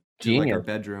in to like our Genius.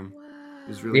 bedroom. Wow. It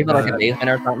was Do really you have like a bad. basement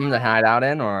or something to hide out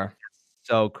in, or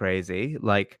so crazy.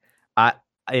 Like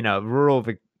you know, rural.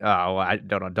 Oh, I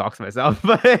don't know, dox myself,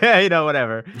 but you know,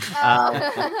 whatever.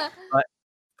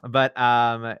 But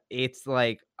it's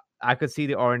like I could see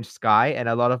the orange sky, and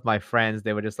a lot of my friends,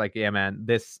 they were just like, yeah, man,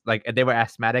 this like they were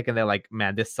asthmatic, and they're like,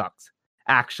 man, this sucks.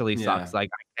 Actually sucks. Yeah. Like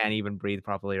I can't even breathe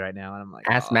properly right now, and I'm like,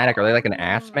 asthmatic? Are they like an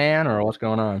ass Oh. man, or what's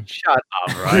going on? shut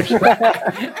up, Rush.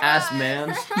 Ass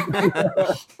man.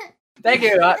 Thank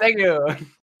you. Thank you.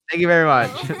 Thank you very much.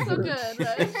 Oh, so good,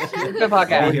 right? Good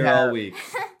podcast. We're here all week.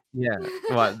 Yeah.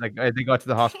 What? Like they go to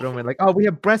the hospital and we're like, oh, we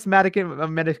have breast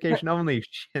medication only.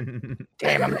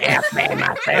 Damn, I'm an ass man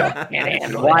myself. Can't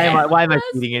handle why it. am I Breast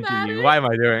feeding into you? matter. Why am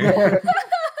I doing?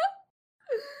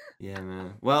 Yeah,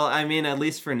 man. Well, I mean, at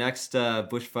least for next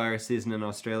bushfire season in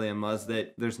Australia, Muzz,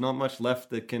 that there's not much left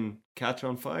that can catch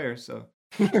on fire. So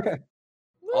Woo!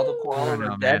 All the Woo! I koalas don't are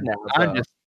know, dead man. now. So.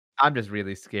 I'm just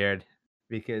really scared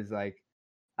because like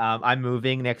I'm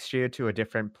moving next year to a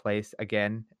different place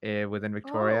again within Oh.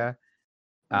 Victoria.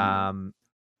 Mhm.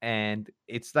 And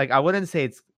it's like I wouldn't say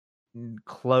it's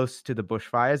close to the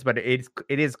bushfires, but it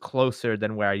is closer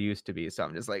than where I used to be. So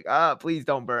I'm just like, please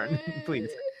don't burn, please.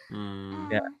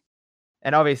 Mm, Yeah.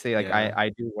 And obviously, like yeah. I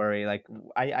do worry. Like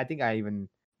I think I even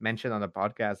mentioned on the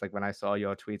podcast, like when I saw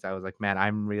your tweets, I was like, man,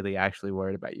 I'm really actually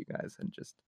worried about you guys, and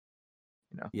just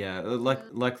Yeah, Yeah.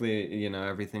 luckily,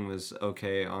 everything was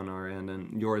okay on our end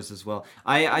and yours as well.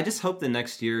 I just hope the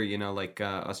next year, like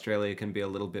Australia can be a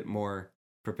little bit more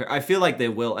prepared. I feel like they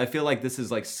will. I feel like this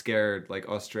is like scared like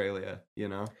Australia,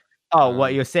 Oh, what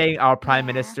Um, you're saying? Our prime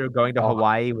Yeah. minister going to Oh.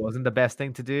 Hawaii wasn't the best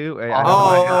thing to do?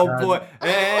 Oh, Oh boy.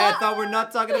 Hey, I thought we're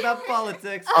not talking about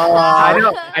politics. I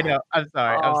know. I'm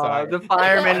sorry. I'm Oh, sorry. the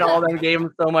firemen and all them gave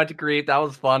him so much grief. That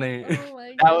was funny. Oh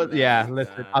my That was goodness.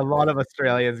 Listen, a lot of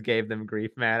Australians gave them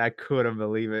grief, man. I couldn't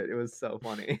believe it. It was so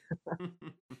funny.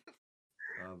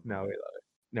 Oh, No, boy. we love it.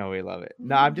 No, we love it.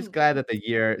 No, I'm just glad that the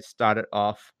year started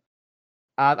off.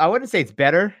 I wouldn't say it's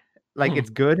better. Like it's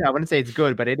good. I wouldn't say it's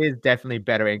good, but it is definitely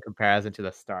better in comparison to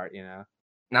the start. Now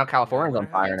Yeah, I California's on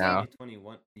wonder how fire now.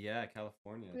 2021. Yeah,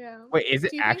 California. Yeah. Wait, is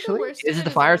it Do you think the actually? worst This of is it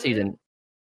the fire over? season.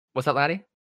 What's up, laddie?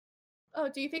 Oh,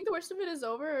 do you think the worst of it is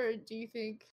over, or do you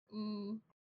think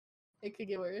it could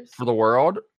get worse? For the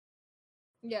world?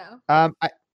 Yeah,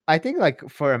 I think like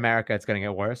for America, it's gonna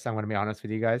get worse. I'm gonna be honest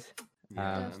with you guys.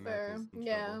 Yeah, that's fair. America's in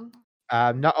Yeah.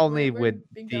 trouble. Not only We're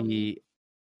with big dummy.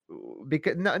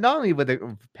 because not only with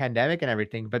the pandemic and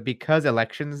everything, but because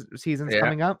elections season's Yeah.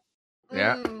 coming up.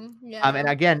 Yeah. Yeah. And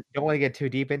again, don't want to get too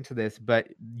deep into this, but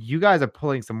you guys are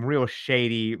pulling some real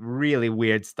shady, really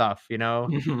weird stuff. The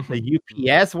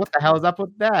UPS, what the hell's up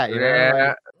with that?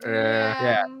 Yeah.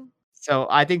 Yeah. So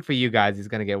I think for you guys, it's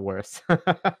gonna get worse.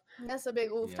 That's a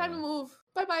big oof. Time to Yeah. move.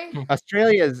 Bye bye.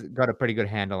 Australia's got a pretty good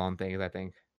handle on things, I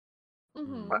think.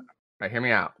 Right, hear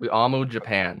me out. We all moved to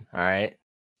Japan. All right.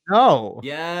 No.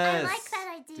 Yes. I like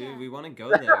that idea. Dude, we want to go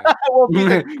there. Well,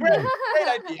 great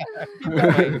idea. Keep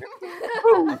going.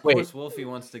 Of Wait. course, Wolfie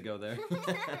wants to go there.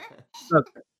 Look,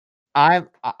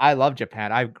 I love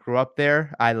Japan. I grew up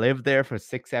there. I lived there for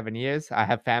 6-7 years. I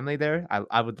have family there.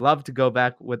 I would love to go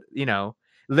back with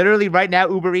literally right now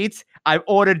Uber Eats. I've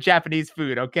ordered Japanese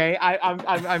food. Okay, I'm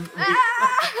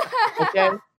okay.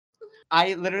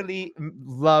 I literally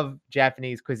love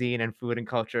Japanese cuisine and food and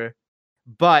culture,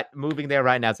 but moving there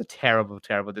right now is a terrible,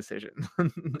 terrible decision.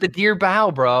 The deer bow,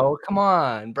 bro. Come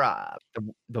on, bruh.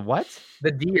 The what?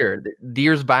 The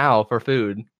deer's bow for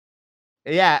food.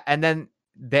 Yeah, and then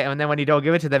when you don't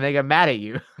give it to them, they get mad at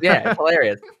you. Yeah, it's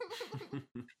hilarious.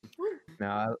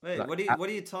 No, Wait, what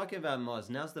are you talking about, Moz?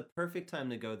 Now's the perfect time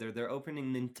to go there. They're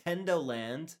opening Nintendo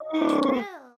Land. True.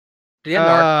 Do you have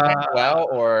an arcade as well,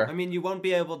 or I mean, you won't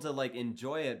be able to like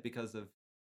enjoy it because of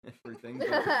everything.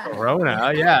 But,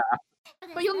 Corona, yeah.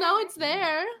 But you'll know it's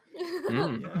there.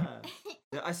 yeah.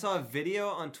 I saw a video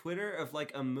on Twitter of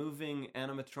like a moving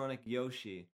animatronic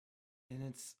Yoshi, and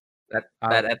it's that so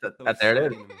there it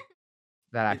is. exciting.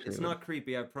 That actually It's not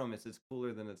creepy, I promise. It's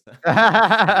cooler than it sounds.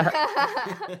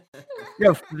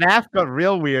 Yo, FNAF got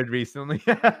real weird recently.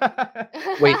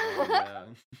 Wait. Oh, yeah.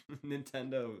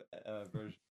 Nintendo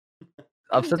version.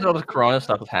 Since all this Corona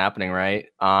stuff was happening, right?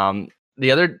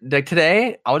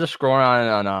 Today, I was just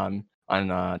scrolling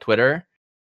on Twitter.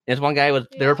 This one guy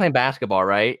they were playing basketball,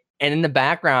 right? And in the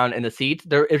background, in the seats,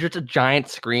 there is just a giant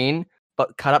screen,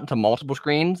 but cut up into multiple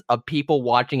screens of people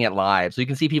watching it live. So you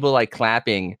can see people like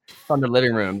clapping from the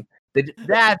living room.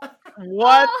 That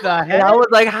what the And heck? I was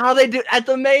like, how they do? That's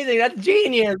amazing. That's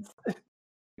genius.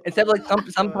 Instead of like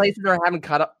some places are having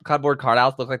cardboard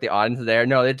cutouts look like the audience is there.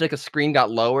 No, it's like a screen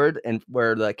got lowered and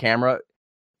where the camera,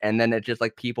 and then it's just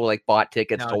like people like bought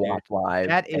tickets to watch live.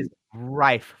 That is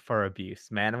rife for abuse,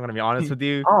 man. I'm gonna be honest with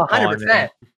you. Oh, Come on, man.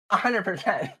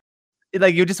 100%.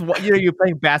 Like you just you're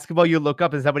playing basketball, you look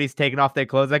up and somebody's taking off their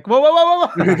clothes, like whoa.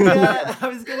 Yeah, I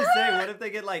was gonna say, what if they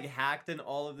get like hacked and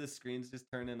all of the screens just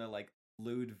turn into like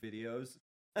lewd videos?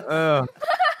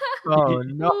 Oh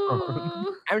no.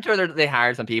 I'm sure they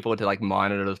hired some people to like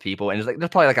monitor those people, and it's like there's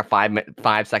probably like a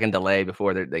 5-second delay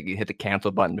before they hit the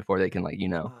cancel button before they can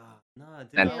Nah, dude,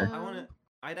 Censor.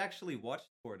 I'd actually watch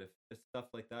sport if stuff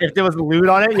like that. If there was loot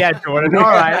on it, yeah, Jordan. All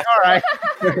right.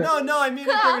 No, I mean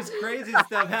if there was crazy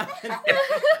stuff happening.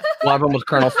 One of them was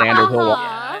Colonel Sanders.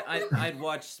 Yeah, I'd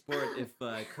watch sport if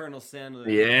Colonel Sanders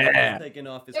Yeah. was taking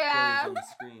off his Yeah. clothes on the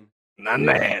screen. My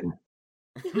man.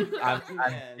 I'm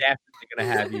Man. definitely gonna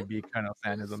have you be Colonel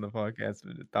Sanders on the podcast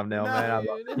with the thumbnail, man.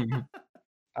 Dude.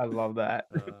 I love that.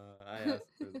 I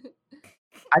asked him.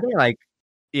 I think like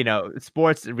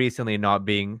sports recently not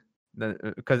being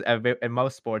because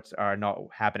most sports are not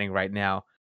happening right now.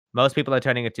 Most people are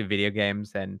turning it to video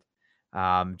games and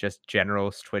just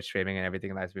general Twitch streaming and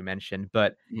everything as we mentioned.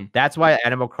 But that's why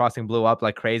Animal Crossing blew up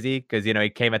like crazy because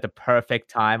it came at the perfect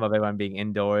time of everyone being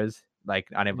indoors, like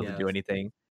unable to do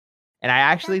anything. And I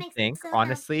actually think,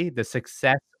 honestly, the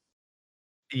success.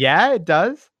 Yeah, it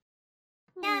does.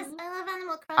 Yes, I love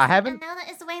Animal Crossing. I haven't. And now that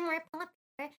it's way more popular,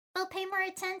 we'll pay more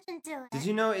attention to it. Did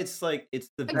you know it's the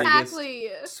Exactly.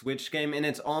 biggest Switch game, and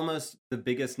it's almost the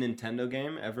biggest Nintendo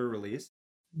game ever released?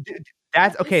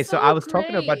 That's okay. It's So so I was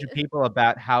talking to a bunch of great. people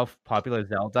about how popular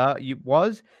Zelda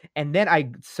was, and then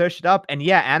I searched it up, and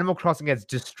yeah, Animal Crossing has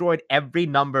destroyed every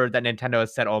number that Nintendo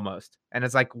has set almost. And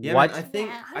it's like, Yeah, what?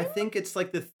 man, I think it's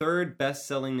like the third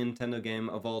best-selling Nintendo game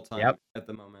of all time Yep. at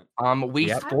the moment. Wii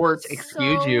Yep. Sports,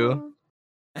 excuse you.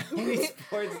 Wii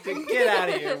Sports, dude, get out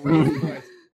of here. Wii Sports.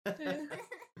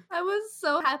 I was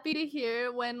so happy to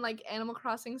hear when like Animal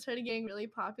Crossing started getting really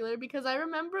popular because I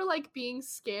remember like being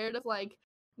scared of like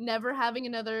never having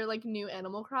another like new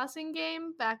Animal Crossing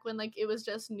game back when like it was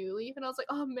just New Leaf, and I was like,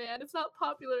 oh man, it's not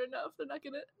popular enough. They're not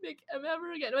gonna make them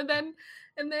ever again.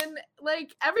 And then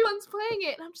like everyone's playing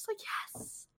it, and I'm just like,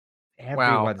 yes.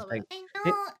 Everyone's Love like, I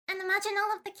know, and imagine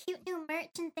all of the cute new merch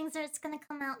and things that's gonna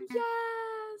come out. now.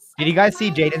 Yes. did you guys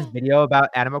see Jaden's video about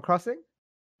Animal Crossing?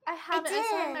 I haven't. I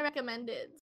saw it in did. my recommended.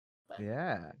 But,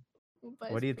 Yeah.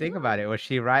 but What do it's you pretty think about it? Was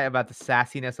she right about the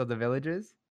sassiness of the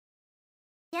villagers?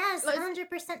 Yes, Like-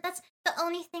 100%. That's the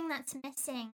only thing that's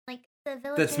missing. Like the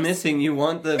villagers. That's missing. You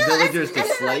want the No, villagers to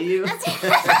that's- slay you?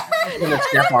 You're gonna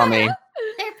step on me.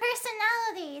 Their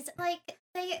personalities, like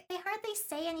they hardly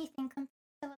say anything compared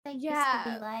to what they used to Yeah.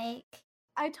 be like.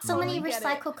 I totally So many get it.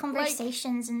 recycled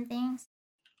conversations and things.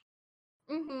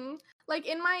 Like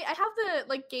I have the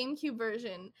like GameCube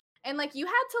version, and like you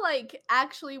had to like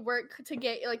actually work to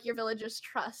get like your villagers'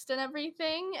 trust and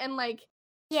everything, and like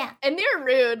Yeah. and they're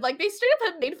rude. Like they straight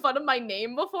up had made fun of my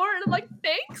name before, and I'm like,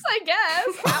 thanks, I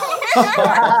guess.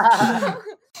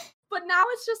 But now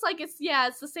it's just like it's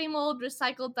the same old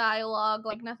recycled dialogue.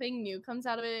 Like nothing new comes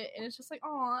out of it, and it's just like,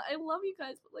 oh, I love you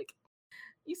guys, but like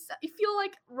you feel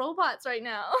like robots right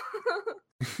now.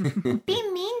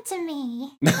 Be mean to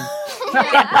me.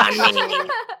 Yeah.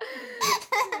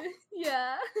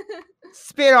 Yeah.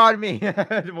 Spit on me.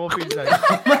 Wolfie's like,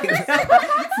 Oh my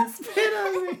god! Spit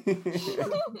on me.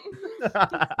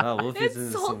 Oh, Wolfie's It's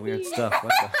into some weird salty. stuff.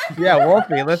 What the? yeah,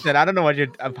 Wolfie. Listen, I don't know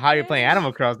how you're playing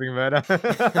Animal Crossing, but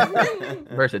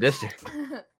Versus this.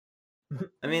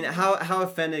 I mean, how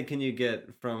offended can you get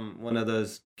from one of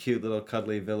those cute little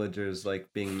cuddly villagers like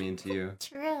being mean to you?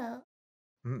 True.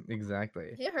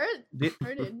 exactly. It hurt. Did-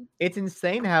 Hurted. It's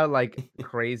insane how like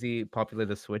crazy popular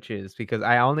the Switch is because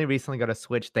I only recently got a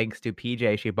Switch thanks to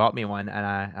PJ. She bought me one, and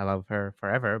I love her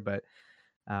forever. But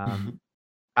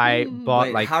I bought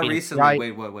Wait, like how Phoenix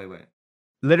recently? Wright Wait.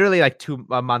 literally like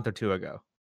a month or two ago.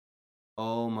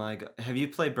 Oh my god! Have you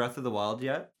played Breath of the Wild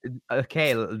yet?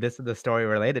 Okay, this is the story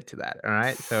related to that. All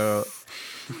right, so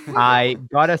I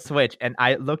got a Switch and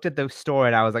I looked at the store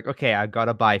and I was like, okay, I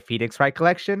gotta buy Phoenix Wright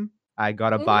Collection. I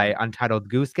gotta buy Untitled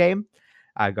Goose Game.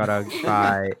 I gotta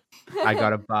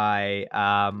buy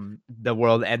The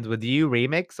World Ends With You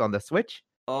remix on the Switch.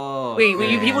 Oh, Wait,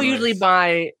 man. people usually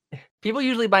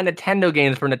buy Nintendo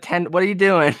games for Nintendo. What are you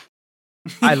doing?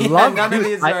 I love None of Goose-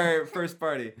 these are first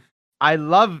party. I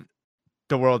love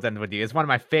The World Ends With You. It's one of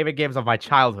my favorite games of my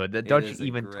childhood. Don't is you a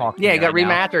even great talk to Yeah, me it got right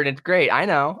now. remastered and it's great. I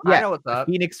know. Yeah, I know what's up.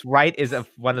 Phoenix Wright is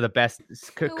one of the best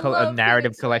love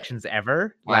narrative Phoenix Wright. collections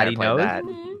ever. Oh, I Laddie never played knows. that.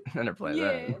 Mhm. I never played Yeah.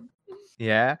 that.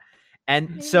 Yeah.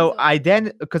 And so Amazing. I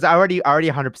then because I already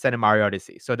 100% in Mario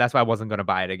Odyssey, so that's why I wasn't gonna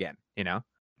buy it again, Oh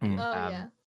yeah.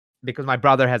 because my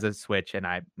brother has a Switch and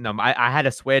I had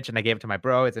a Switch and I gave it to my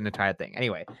bro. It's an entire thing.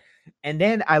 Anyway, and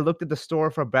then I looked at the store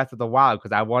for Breath of the Wild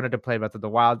because I wanted to play Breath of the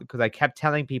Wild because I kept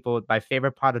telling people my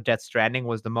favorite part of Death Stranding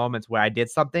was the moments where I did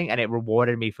something and it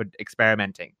rewarded me for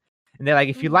experimenting. And they're like,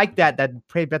 if you like that, then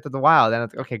play Breath of the Wild. And I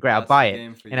was like, okay, great, I'll That's buy the it.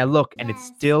 game for And I you. look, and it's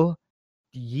Yes. still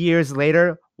years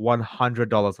later,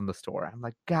 $100 on the store. I'm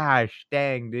like, gosh,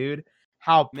 dang, dude,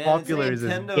 how Man, popular it's is a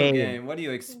this Nintendo game? What do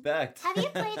you expect? Have you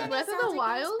played any Breath of the Zelda games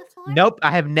Wild? before? Nope,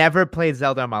 I have never played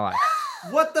Zelda in my life.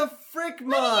 What the frick,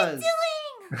 What are Maz? you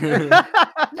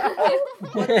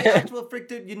What the actual frick,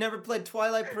 dude? You never played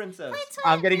Twilight Princess? doing?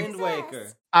 I'm getting- Wind Waker.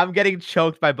 I'm getting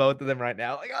choked by both of them right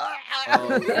now. Like,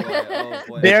 Oh boy, oh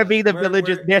boy. they're being the We're-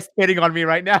 villagers. we're- They're spitting on me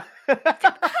right now.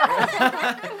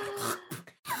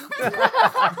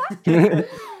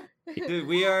 Dude,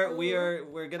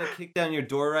 we're gonna kick down your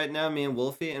door right now, me and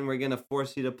Wolfie, and we're gonna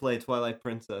force you to play Twilight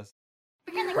Princess.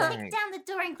 We're gonna Right. kick down the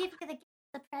door and give you the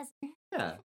the present.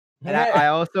 Yeah. And I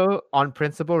also, on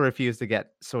principle, refuse to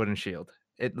get Sword and Shield.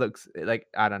 It looks like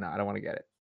I don't know. I don't want to get it.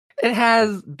 It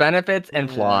has benefits and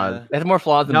flaws. Yeah. It has more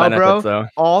flaws than No, benefits, bro. though.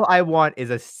 All I want is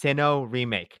a Sinnoh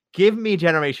remake. Give me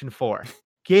Generation 4.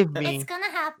 Give me. It's gonna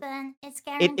happen. It's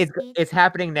It's guaranteed. it's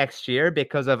happening next year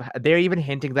because of they're even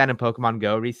hinting that in Pokemon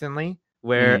Go recently,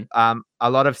 where a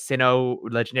lot of Sinnoh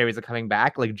legendaries are coming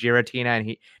back, like Giratina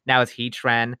and now it's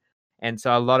Heatran, and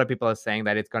so a lot of people are saying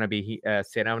that it's going to be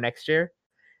Sinnoh next year.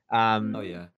 Oh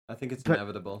yeah, I think it's But-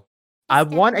 inevitable. I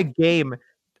It's want a definitely- game.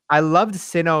 I loved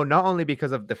Sinnoh not only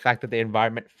because of the fact that the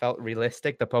environment felt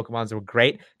realistic, the Pokemons were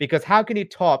great. Because how can you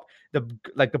top the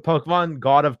Pokemon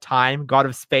God of Time, God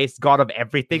of Space, God of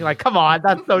everything? Like, come on,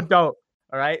 that's so dope.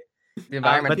 All right, The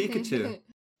environment. but- Pikachu.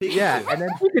 yeah, and then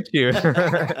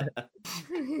Pikachu.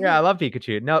 Yeah, I love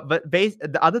Pikachu. No, but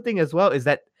the other thing as well is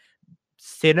that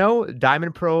Sinnoh,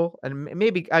 Diamond Pro, and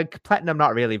maybe Platinum,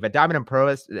 not really, but Diamond and Pro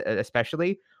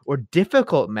especially, were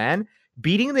difficult, man.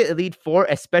 Beating the Elite Four,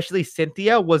 especially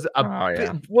Cynthia, was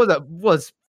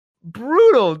was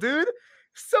brutal, dude.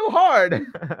 So hard.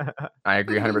 I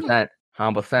agree 100%.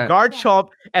 100%. Garchomp,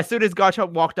 as soon as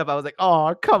Garchomp walked up, I was like,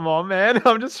 oh, come on, man.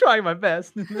 I'm just trying my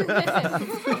best.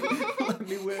 Let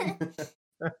me win.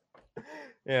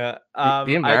 Yeah. The I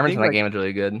environment think, in that game is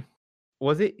really good.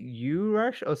 was it you,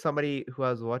 Rush, or somebody who I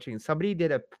was watching? Somebody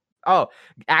did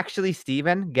actually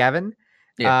Gavin.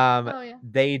 Yeah. Oh, yeah.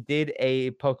 They did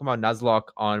a Pokemon Nuzlocke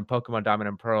on Pokemon Diamond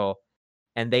and Pearl,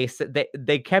 and they said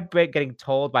they kept getting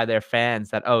told by their fans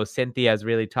that Cynthia's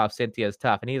really tough, Cynthia's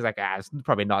tough, and he's like, it's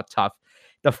probably not tough.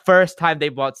 The first time they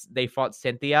fought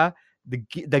Cynthia,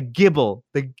 the Gibble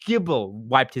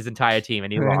wiped his entire team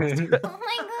and he lost. Oh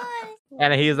my god.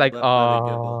 And he's like, Left by the oh.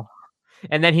 Gibble.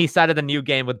 And then he started a new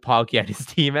game with Palkia and his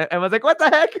team, and was like, what the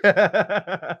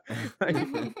heck?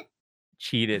 Like,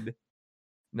 cheated.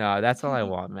 No, that's all I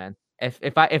want, man. If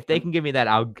they can give me that,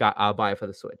 I'll buy it for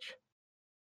the Switch.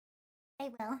 I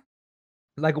will.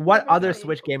 Like, what other Really?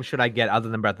 Switch game should I get other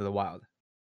than Breath of the Wild?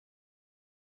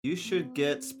 You should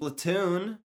get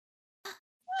Splatoon.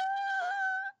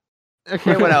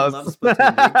 Okay, what else? Love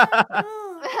Splatoon, dude.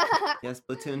 Ooh. Yeah,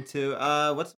 Splatoon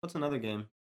 2. What's another game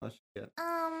I should get?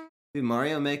 Um, Dude,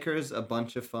 Mario Maker's a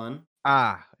bunch of fun.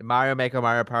 Mario Maker,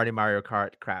 Mario Party, Mario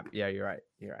Kart. Crap. Yeah, you're right.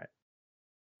 You're right.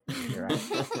 You're right.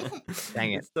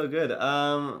 Dang it. It's so good.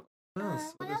 What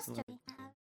else? what is else do another we have?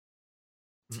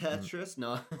 game? Tetris?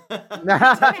 No.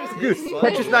 Dude, is fun.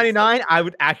 Tetris 99. I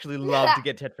would actually love to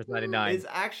get Tetris 99. It's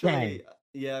actually,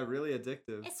 yeah, really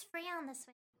addictive. It's free on the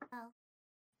Switch. Oh.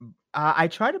 I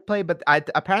tried to play, but I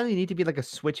apparently need to be like a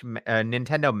Switch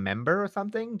Nintendo member or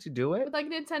something to do it. With like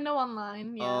Nintendo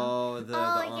Online, yeah. Oh, the yeah, the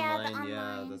online.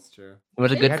 Yeah, online. that's true. It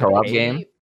was a They good have co-op a- game.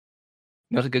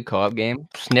 It was a good co-op game.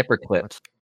 Snipper clips.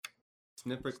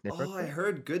 Snipper. Snipper Oh, I Clips?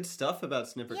 heard good stuff about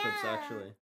Snipper Clips Yeah.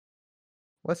 actually.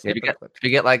 What's If you Snipper get Clips? if you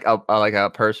get like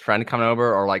a first friend coming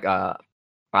over or like a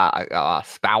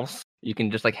spouse, you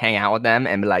can just like hang out with them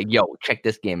and be like, "Yo, check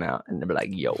this game out," and they'll be like,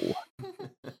 "Yo."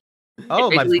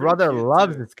 Oh, my basically- brother Cute,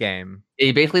 loves too. this game.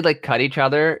 You basically like cut each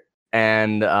other,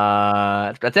 and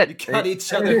that's You it. cut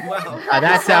each other. Wow.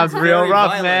 That sounds real very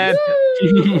rough, violent.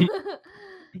 man.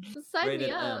 Sign Rated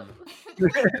me up.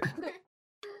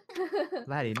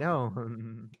 Laddie, no.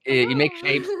 You make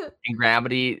shapes in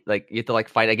gravity. Like you have to like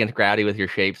fight against gravity with your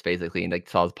shapes, basically, and like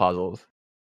solve puzzles.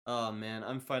 Oh man,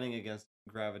 I'm fighting against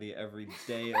gravity every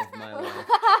day of my life.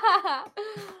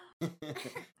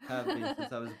 Have been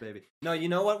since I was a baby. No, you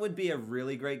know what would be a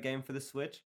really great game for the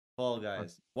Switch? Fall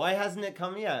Guys. Why hasn't it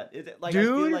come yet? I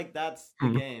feel Dude. like that's the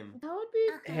Mhm. game. That would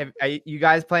be. Are you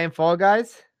guys playing Fall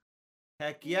Guys?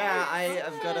 Heck yeah, Yes.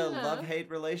 I've got a Yeah. love-hate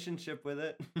relationship with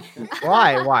it.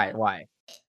 Why?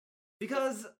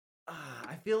 Because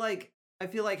I feel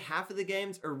like half of the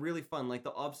games are really fun, like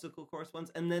the obstacle course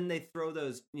ones, and then they throw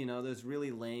those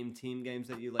really lame team games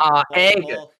that you like. Egg.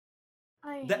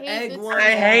 I The hate egg this one.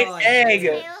 I hate Oh, egg.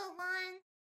 it. Tail one.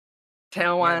 Tail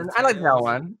Yeah, one. the I like tail tails.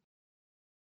 one.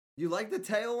 You like the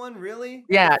tail one, really?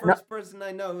 Yeah, You're the first person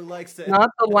I know who likes it. Not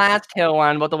the last tail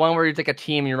one, but the one where it's like a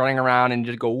team and you're running around and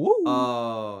just go woo.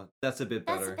 Oh, that's a bit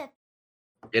That's a better. bit.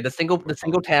 Yeah, the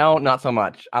single tail, not so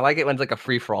much. I like it when it's like a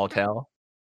free for all tail.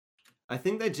 I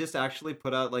think they just actually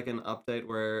put out like an update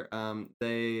where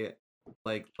they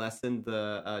like lessened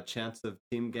the chance of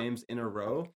team games in a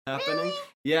row happening.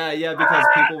 Yeah, because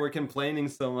people were complaining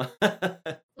so much.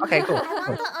 Okay, cool. I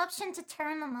want the option to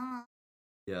turn them off.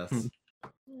 Yes.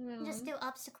 Just do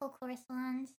obstacle course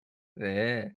ones.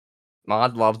 Yeah.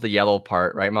 Moz loves the yellow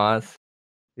part, right, Moz?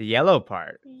 The yellow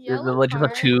part. There's the legit a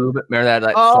tube. Remember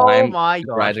that Oh slime? my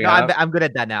god! rising No, up? I'm good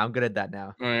at that now.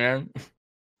 Oh, yeah.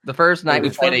 The first night we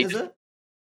Which one played is it?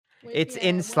 It's Yeah,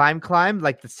 in what? Slime Climb,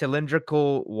 like the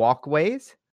cylindrical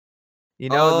walkways. You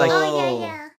know, like Oh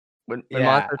yeah. When yeah,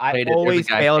 Monsters I played it, there was a always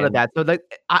guy failed at saying, that. So like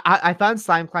I found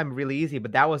Slime Climb really easy,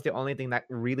 but that was the only thing that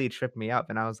really tripped me up,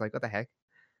 and I was like, what the heck?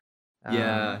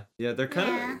 Yeah, yeah, they're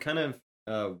Yeah. kind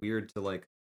of weird to like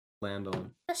land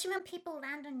on. Especially when people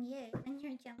land on you and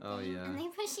you're jumping. Oh, yeah. And they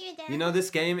push you down. You know, this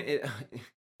game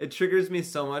it triggers me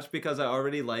so much because I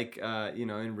already like you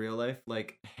know, in real life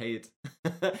like hate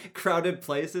crowded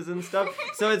places and stuff.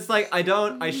 So it's like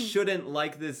I shouldn't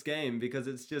like this game because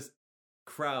it's just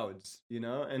crowds, you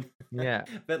know? And Yeah.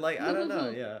 but like I don't know,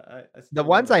 yeah. I The still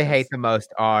ones love I it. hate the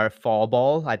most are Fall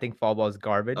Ball. I think Fall Ball is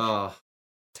garbage. Oh,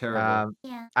 terrible.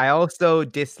 Yeah. I also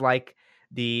dislike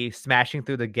the smashing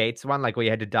through the gates one, like where you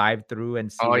had to dive through and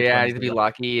see. "Oh which yeah, one's you have to the be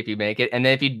lucky if you make it." And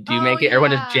then if you do Oh, make it,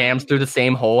 everyone just yeah. jams through the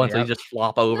same hole until you Yep. just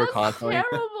flop over That's constantly.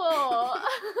 terrible.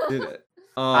 Dude,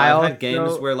 I I've had games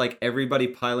also- where like everybody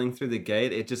piling through the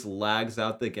gate, it just lags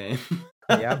out the game.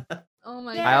 Yep. Oh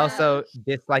my Yeah. god. I also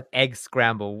dislike Egg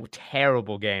Scramble.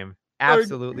 Terrible game.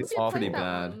 Absolutely It's awful. pretty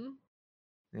bad.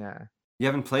 Yeah. You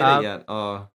haven't played Um, it yet.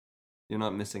 Oh, you're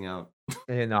not missing out.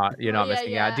 You're not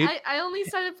missing out, dude. I only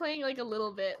started playing like a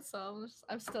little bit, so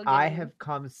I'm still. I getting- have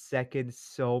come second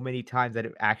so many times that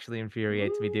it actually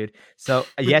infuriates me, dude. So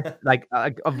yes, like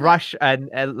a rush and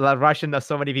Russian.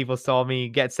 So many people saw me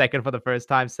get second for the first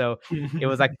time. So it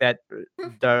was like that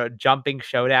the jumping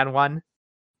showdown one,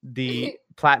 the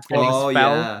platforming Oh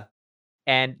spell, yeah.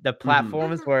 and the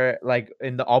platforms Mhm. were like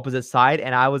in the opposite side,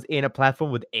 and I was in a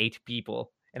platform with 8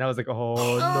 people, and I was like, oh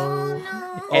no.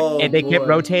 Oh no. And they kept boy.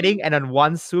 rotating, and on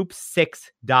one swoop,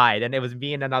 6 died, and it was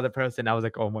me and another person. I was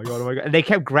like, "Oh my god, oh my god!" And they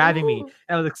kept grabbing me, Ooh.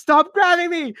 and I was like, "Stop grabbing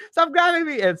me! Stop grabbing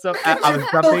me!" And so I was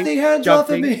Both jumping, the hands off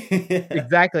of me.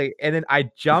 exactly. And then I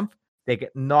jump, they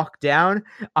get knocked down.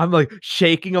 I'm like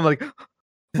shaking. I'm like,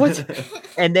 "What?"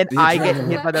 And then The I get adrenaline.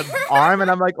 hit by the arm,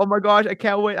 and I'm like, "Oh my gosh, I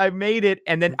can't wait! I made it!"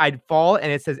 And then I'd fall,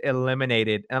 and it says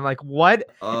eliminated, and I'm like, "What?"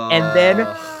 And then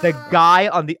the guy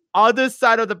on the other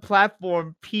side of the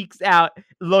platform peeks out,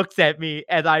 looks at me,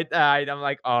 and I died. I'm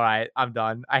like, all right, I'm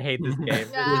done. I hate this game.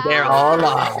 They're all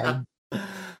alive.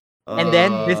 And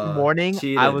then this Uh, morning,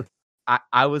 cheated.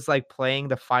 I was like playing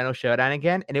the final showdown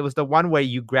again, and it was the one where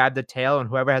you grab the tail, and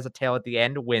whoever has a tail at the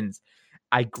end wins.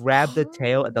 I grabbed the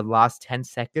tail at the last 10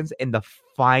 seconds in the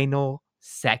final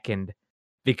second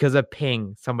because of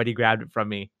ping. Somebody grabbed it from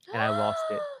me, and I lost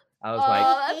it. I was like,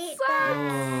 Oh, that Hate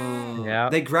sucks. Oh. Yeah.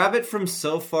 They grab it from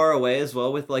so far away as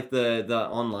well with like the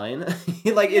online.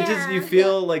 Like it just you Yeah.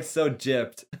 feel like so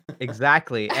gypped.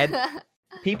 exactly. And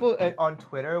people on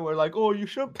Twitter were like, "Oh, you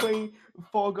should play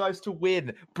Fall Guys to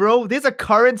win, bro. There's a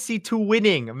currency to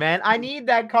winning, man. I need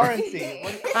that currency."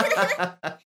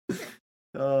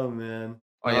 Oh man.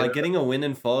 Oh, yeah. Getting a win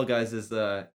in Fall Guys is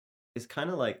kind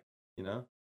of like, you know,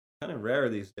 kind of rare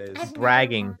these days. I've never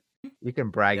Bragging. won. You can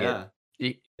brag Yeah.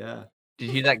 You- Yeah. Did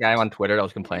you see that guy on Twitter that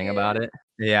was complaining about it? it.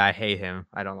 Yeah, I hate him.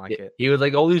 I don't like it. He was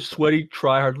like, "All these sweaty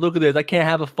tryhards. Look at this. I can't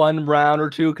have a fun round or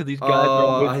two because these guys are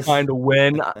Oh, always I trying to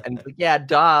win." And it's like, yeah,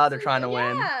 duh, they're trying to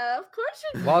win. Yeah, of course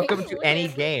you're Welcome trying to any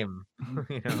win. game.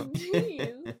 You know.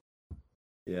 Jeez.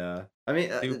 Yeah. I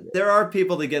mean, Stupid. there are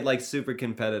people that get like super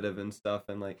competitive and stuff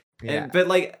and like Yeah.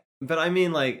 but I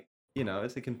mean like, you know,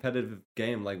 it's a competitive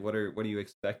game. Like what are you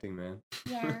expecting, man?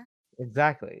 Yeah.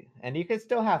 Exactly. And you can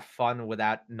still have fun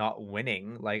without not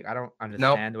winning. Like I don't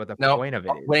understand what the Nope. point of it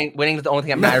is. Winning is the only thing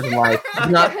that matters in life. Do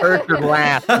not first or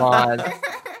last, Moz.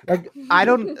 Like I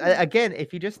don't again,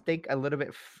 if you just think a little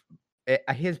bit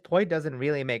his point doesn't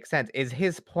really make sense. Is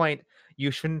his point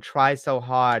you shouldn't try so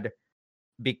hard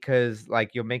because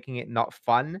like you're making it not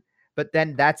fun, but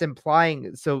then that's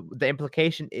implying, so the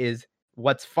implication is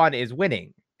what's fun is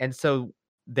winning. And so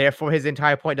therefore his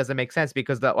entire point doesn't make sense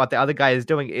because what the other guy is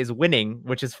doing is winning,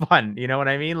 which is fun. You know what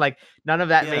I mean? Like none of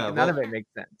that Yeah, none of well- it makes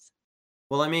sense.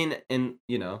 Well, I mean, and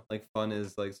you know, like fun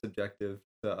is like subjective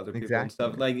to other people and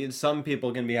stuff. Exactly. Like some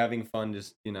people can be having fun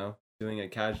just, you know, doing it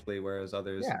casually, whereas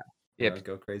others Yeah. you know, Yep.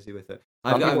 go crazy with it.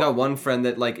 Some I've people- got one friend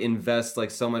that like invests like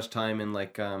so much time in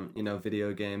like you know,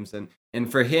 video games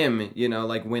and for him, you know,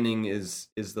 like winning is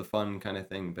the fun kind of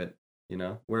thing, but you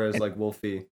know, whereas like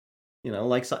Wolfie, you know,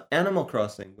 likes Animal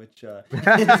Crossing, which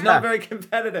is not very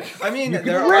competitive. I mean, You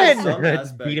there can are win! some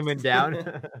Just beat him aspects.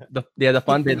 down. The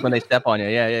fun bit is when they step on you.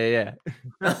 Yeah.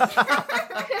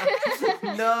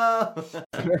 No.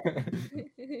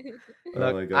 Oh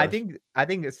my Look, gosh. I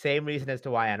think the same reason as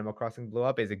to why Animal Crossing blew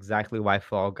up is exactly why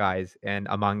Fall Guys and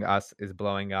Among Us is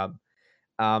blowing up.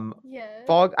 Yeah.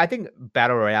 I think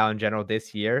Battle Royale in general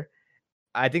this year,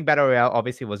 I think Battle Royale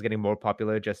obviously was getting more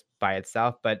popular just by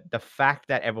itself, but the fact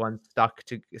that everyone's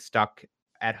stuck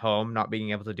at home, not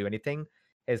being able to do anything,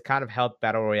 has kind of helped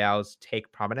battle royales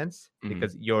take prominence Mhm.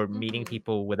 because you're meeting Mhm.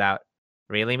 people without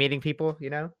really meeting people, you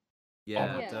know?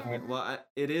 Yeah, Yeah. definitely. Well,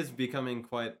 it is becoming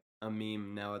quite a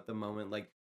meme now at the moment. Like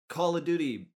Call of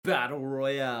Duty Battle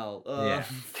Royale, Yeah.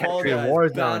 Fall Dude, Guys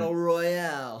Warzone. Battle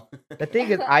Royale. The thing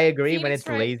is, I agree when Phoenix it's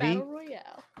Wright lazy. Battle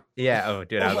Royale. Yeah. Oh,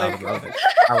 dude, Oh I my would love it. God.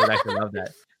 I would actually love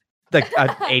that. Like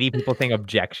 80 people saying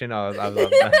objection. I love that.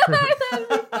 That'd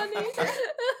be funny.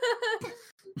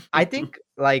 I think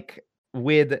like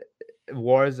with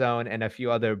Warzone and a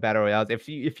few other battle royales, if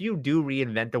you do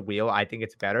reinvent the wheel, I think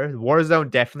it's better.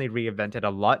 Warzone definitely reinvented a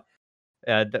lot.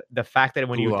 The fact that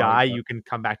when you Gulag, die, yeah. you can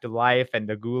come back to life, and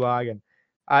the gulag, and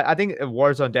I think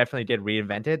Warzone definitely did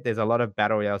reinvent it. There's a lot of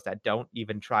battle royales that don't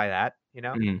even try that. You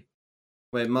know, Mhm.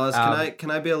 Wait, Maz, Um,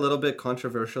 can I be a little bit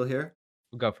controversial here?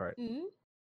 go for it. Mm?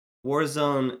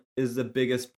 Warzone is the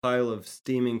biggest pile of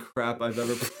steaming crap I've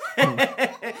ever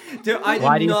played. Dude, I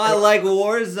Why do do you not say- like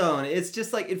Warzone. It's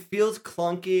just like it feels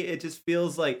clunky. It just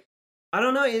feels like I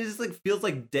don't know. It just like feels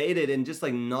like dated and just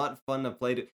like not fun to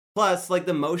play. Plus, like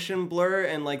the motion blur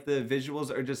and like the visuals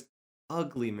are just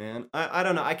ugly, man. I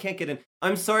don't know. I can't get in.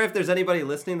 I'm sorry if there's anybody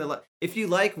listening that like if you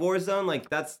like Warzone, like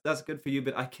that's good for you.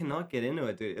 But I cannot get into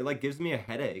it, dude. It like gives me a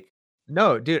headache.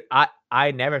 No, dude,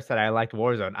 I never said I liked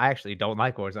Warzone. I actually don't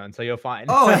like Warzone, so you're fine.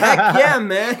 Oh heck yeah,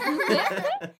 man!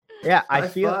 Yeah, I High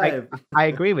feel like five. I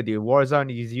agree with you.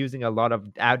 Warzone is using a lot of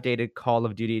outdated Call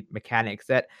of Duty mechanics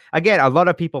that, again, a lot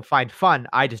of people find fun.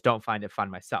 I just don't find it fun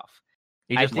myself.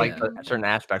 You I just like think- the certain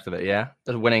aspects of it, yeah.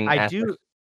 The winning. I aspects. do.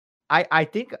 I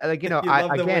think like You I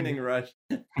love the again. winning rush.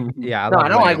 Yeah, No, love I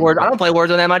don't like winning. Warzone. I don't play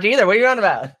Warzone that much either. What are you on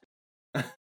about?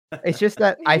 It's just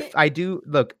that I do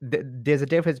look. There's a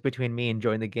difference between me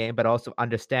enjoying the game, but also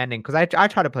understanding because I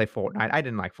try to play Fortnite. I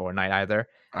didn't like Fortnite either.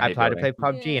 I hate tried to voting.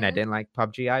 play PUBG and I Yeah. didn't like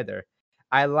PUBG either.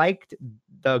 I liked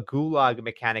the gulag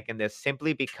mechanic in this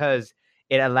simply because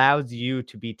it allows you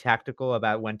to be tactical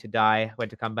about when to die, when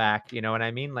to come back. You know what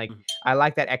I mean? Like Mhm. I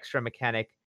like that extra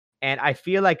mechanic, and I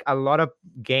feel like a lot of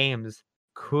games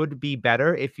could be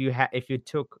better if you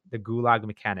took the gulag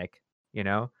mechanic. You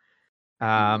know.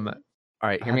 Mhm. All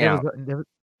right, hear me there out.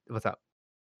 what's up?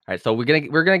 All right, so we're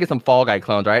gonna get some Fall Guy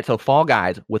clones, all right? So Fall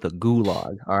Guys with a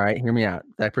gulag. All right, hear me out.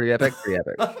 Is that pretty epic? Pretty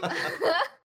epic.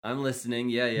 I'm listening.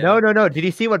 Yeah, yeah. No. Did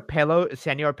you see what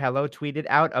Senor Pello tweeted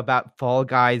out about Fall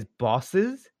Guys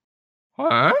bosses?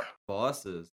 Huh?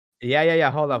 Bosses. Yeah.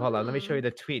 Hold up. Let me show you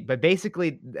the tweet. But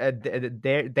basically,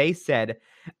 they said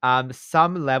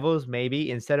some levels maybe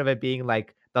instead of it being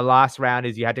like the last round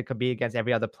is you had to compete against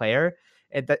every other player,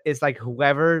 it's like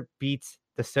whoever beats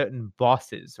the certain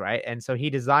bosses, right? And so he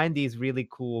designed these really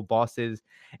cool bosses,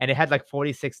 and it had like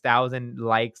 46,000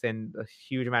 likes and a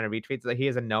huge amount of retweets. Like he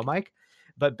has a no mic,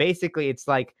 but basically it's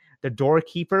like the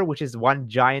doorkeeper, which is one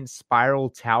giant spiral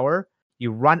tower.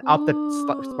 You run up the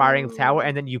spiraling tower, Ooh.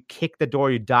 and then you kick the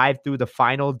door. You dive through the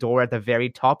final door at the very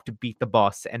top to beat the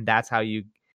boss, and that's how you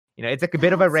it's like a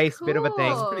bit of a That's race, bit of a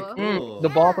thing. cool. Pretty cool. The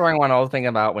ball Yeah. throwing one I was thinking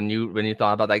about when you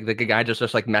thought about like the guy just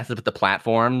like messes with the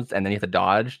platforms and then you have to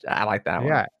dodge. I like that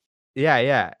one.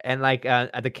 Yeah. And like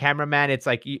the cameraman, it's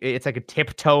like a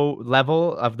tiptoe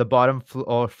level of the bottom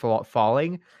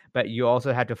falling, but you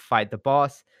also had to fight the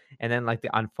boss, and then like the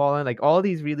unfallen, like all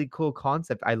these really cool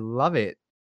concepts. I love it.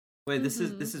 Wait, this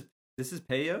Mhm. is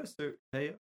Peyo? Sir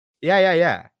Peyo?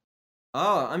 Yeah.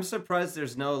 Oh, I'm surprised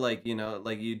there's no like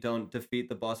like you don't defeat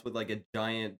the boss with like a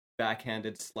giant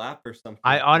backhanded slap or something.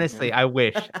 I honestly, I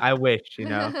wish,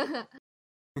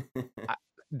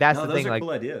 that's No, the those thing. are Like cool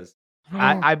ideas.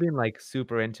 I've been like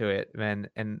super into it, man.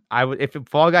 And I would if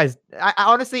Fall Guys. I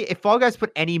honestly, if Fall Guys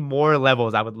put any more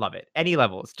levels, I would love it. Any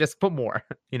levels, just put more.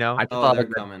 I just Oh, thought they're of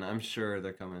a good, coming. I'm sure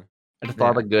they're coming. I just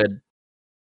thought of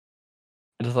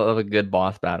a good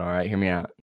boss battle. All right, hear me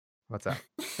out. What's up?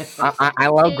 I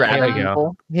love Yeah. grabbing Here we go.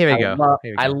 people. Here we I go. love-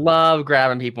 Here we I go. love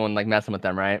grabbing people and like messing with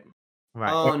them. Right?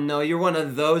 Right. Oh no, you're one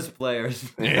of those players.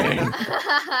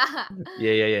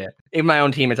 Yeah. Even my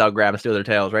own teammates, I'll grab and steal their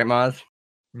tails. Right, Maz?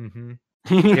 Mm-hmm.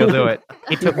 He'll do it.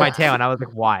 He took my tail, and I was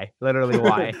like, "Why? Literally,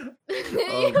 why?"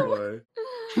 Oh boy.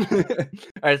 All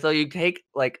right, so you take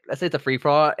like let's say it's a free for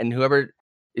all, and whoever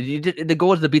the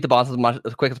goal is to beat the boss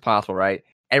as quick as possible, right?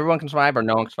 Everyone can survive or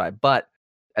no one can survive, but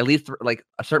at least like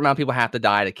a certain amount of people have to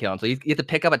die to kill him. So you have to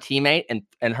pick up a teammate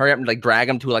and hurry up and like drag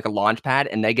them to like a launch pad,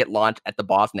 and they get launched at the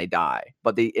boss and they die,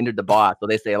 but they injured the boss, so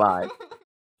they stay alive.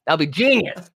 That'll be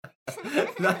genius.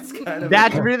 That's kind of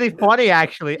That's really funny,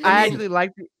 actually. I actually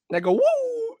like. They go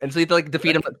woo, And so you have to like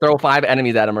defeat him, throw 5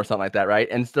 enemies at him or something like that, right?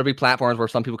 And there'll be platforms where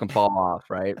some people can fall off,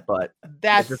 right? But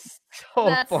That's so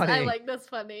I funny. like that's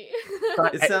funny.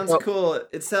 It sounds cool.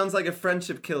 It sounds like a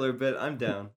friendship killer, but I'm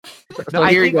down. So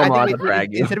here you go, Mars, I'll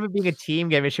drag you. Instead of it being a team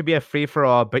game, it should be a free for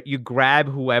all. But you grab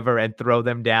whoever and throw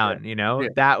them down. You know,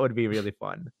 that would be really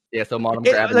fun. Yeah, so Mom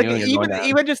grabbing Like you and you're going down.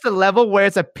 even just a level where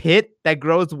it's a pit that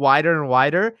grows wider and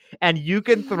wider, and you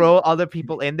can throw other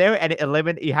people in there, and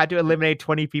you had to eliminate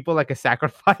 20 people like a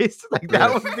sacrifice. Like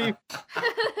that would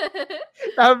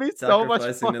be so much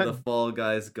Sacrificing to the fun. Fall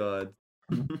Guys god.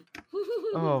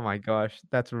 Oh my gosh,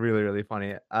 that's really really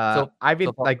funny. So- I've been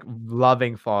so Fall- like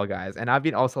loving Fall Guys, and I've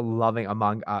been also loving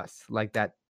Among Us, like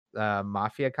that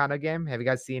mafia kind of game. Have you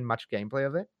guys seen much gameplay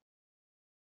of it?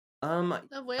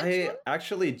 Of which I one?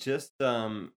 actually just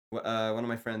one of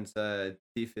my friends,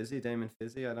 D Fizzy, Damon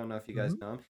Fizzy. I don't know if you guys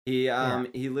know him.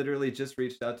 He literally just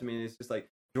reached out to me and he's just like,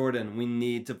 Jordan, we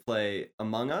need to play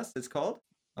Among Us. It's called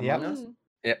Among Us. Mm.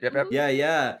 Yep.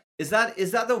 Yeah. Is that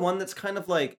the one that's kind of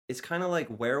like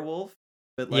werewolf,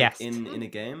 but like Yes. in a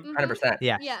game? Mhm. 100%.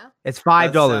 Yeah, Yeah. it's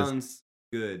That $5. sounds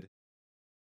good.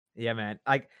 Yeah, man.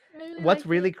 Like I really what's like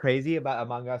really it. crazy about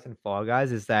Among Us and Fall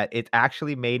Guys is that it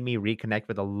actually made me reconnect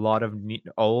with a lot of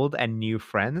old and new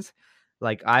friends.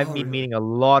 Like I've Oh, been really? meeting a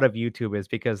lot of YouTubers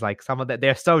because like some of that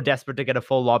they're so desperate to get a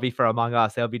full lobby for Among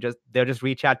Us. They'll just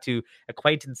reach out to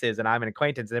acquaintances, and I'm an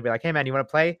acquaintance, and they'll be like, "Hey man, you want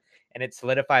to play?" And it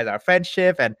solidifies our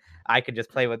friendship, and I can just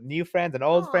play with new friends and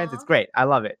old friends. It's Aw. great. I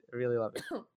love it. I really love it.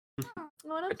 I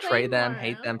wanna Betray play them, more.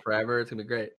 hate them forever. It's gonna be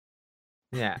great.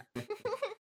 Yeah.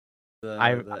 The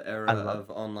I era love of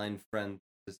online friends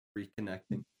just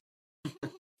reconnecting.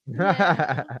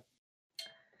 Yeah.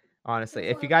 Honestly,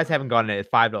 That's if you a guys lot. haven't gotten it, it's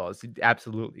 $5. You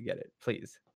absolutely get it,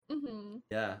 please. Mm-hmm.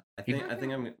 Yeah, I think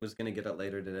I was gonna get it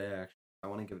later today. Actually, I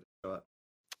want to give it a shot.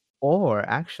 Or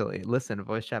actually, listen,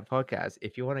 Voice Chat Podcast,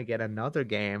 if you want to get another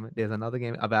game, there's another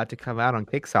game about to come out on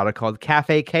Kickstarter called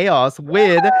Cafe Chaos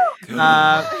with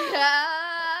Yeah.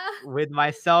 with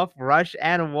myself, Rush,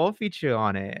 and Wolfie Chew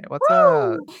on it. What's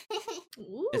up?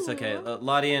 It's okay. Ooh.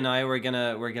 Lottie and I we're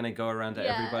gonna go around to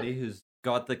Yeah. everybody who's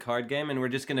got the card game, and we're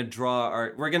just gonna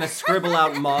we're gonna scribble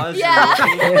out Moz Yeah.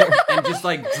 and Wolfie and just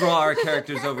like draw our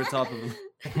characters over top of them.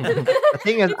 The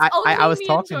thing is, It's I only was me and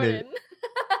talking to. Jordan.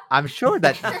 I'm sure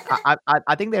that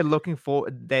I think they're looking for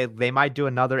they might do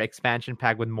another expansion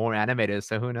pack with more animators.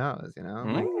 So who knows? You know,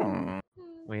 like Mm.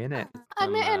 we in it.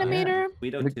 I'm an Some, animator.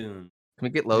 Guido Tune. Can we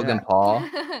get Logan Yeah. Paul?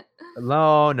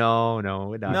 No,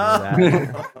 we're not No. doing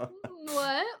that.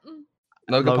 What?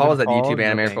 Logan Paul was that Paul, YouTube no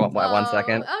animator for thanks. what, 1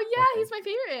 second. Oh yeah, Okay. he's my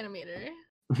favorite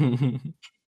animator.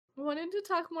 Wanted to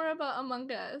talk more about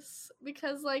Among Us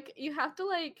because like you have to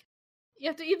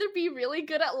either be really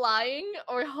good at lying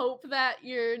or hope that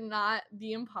you're not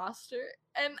the imposter.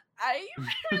 And I'm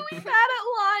really bad at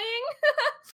lying.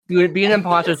 Dude, being an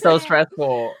imposter is so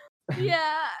stressful.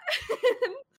 Yeah.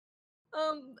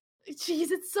 Jeez,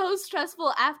 it's so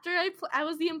stressful. After I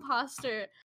was the imposter,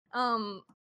 and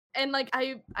like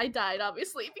I died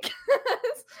obviously because,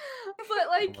 but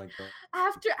like Oh my God.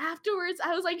 afterwards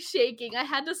I was like shaking. I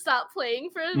had to stop playing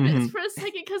for a Mhm. for a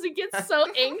second because it gets so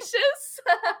anxious.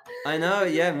 I know,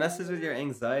 yeah, it messes with your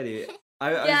anxiety.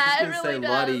 I was Yeah, just it gonna say, really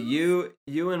Lottie, does.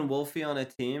 you and Wolfie on a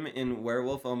team in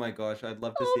Werewolf. Oh my gosh, I'd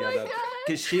love to Oh see how my that. God.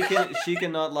 Because she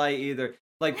cannot lie either.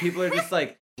 Like people are just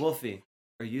like, Wolfie,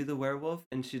 are you the werewolf?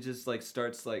 And she just like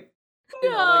starts like, you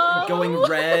know, like going No.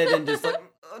 red and just like,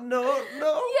 oh, no.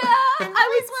 Yeah, I'm I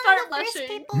always would start one of the first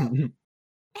blushing. people.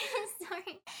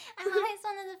 Sorry, I'm always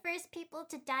one of the first people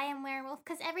to die in werewolf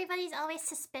because everybody's always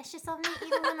suspicious of me,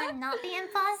 even when I'm not the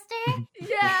imposter.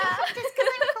 Yeah. Just because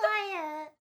I'm quiet.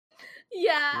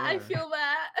 Yeah, I Yeah. feel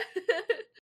that.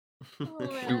 Oh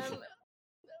man.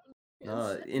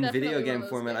 No, It's in definitely video one of game those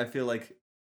format, I games. feel like,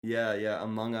 yeah,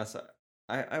 Among Us.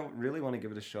 I really want to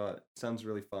give it a shot. Sounds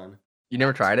really fun. You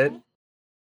never tried it?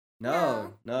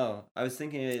 No. I was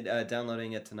thinking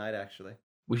downloading it tonight, actually.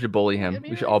 We should bully It'd him. be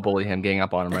We should really all bully fun. him, gang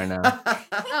up on him right now.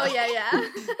 Oh yeah.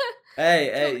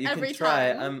 Hey, you Every can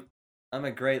try. time. I'm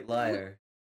a great liar.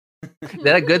 Is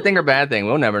that a good thing or bad thing?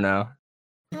 We'll never know.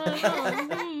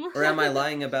 Or am I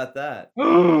lying about that?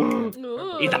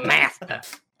 He's a master.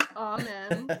 Oh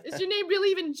man. Is your name really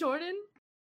even Jordan?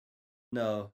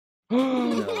 No.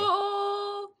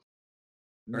 Oh.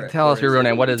 Or- Tell us or your is real it-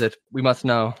 name. What is it? We must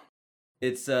know.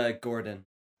 It's Gordon.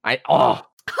 The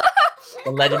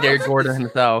legendary Gordon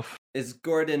himself. It's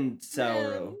Gordon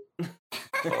Sauro.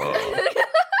 Oh.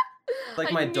 Like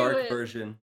I my knew dark it.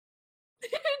 version.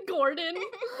 Gordon.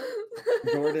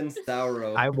 Gordon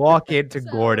Sauro. I walk into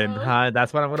So- Gordon, huh?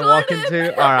 That's what I'm gonna walk Gordon!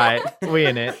 into. All right, we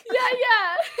in it.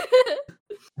 Yeah.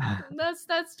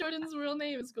 That's Jordan's real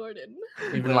name is Gordon.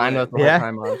 You've been lying to us the whole Yeah.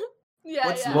 time, Maz. Yeah,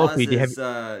 What's yeah. Wolfie, do you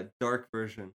Maz's dark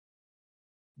version?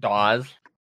 Dawes.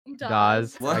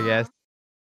 Dawes, What? I guess.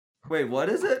 Wait, what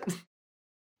is it?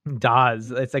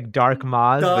 Dawes. It's like Dark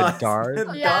Maz, but Dawes.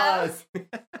 Dars. Yeah. Dawes.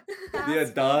 Yeah,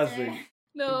 Dawes.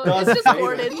 No, Dawes it's just Vader.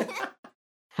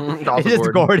 Gordon. Dawes It's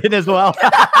just Gordon as well.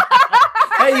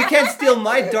 Hey, you can't steal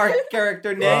my dark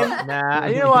character name. Well, nah,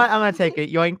 you know what? I'm gonna take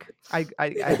it. Yoink. I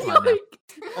Yoink.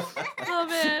 Oh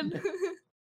man.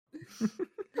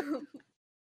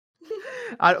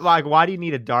 like, why do you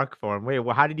need a dark form? Wait,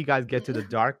 well, how did you guys get to the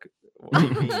dark? What do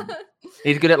you mean?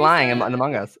 He's good at We lying said-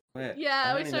 Among Us. Wait, Yeah,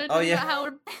 I we don't started even- talking Oh about how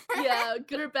we're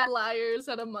good or bad liars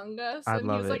at Among Us, I and he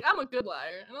love was it. like, "I'm a good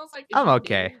liar," and I was like, I'm "You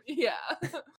okay." do."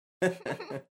 Yeah.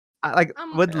 Like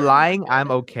I'm with okay. lying,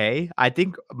 I'm okay. I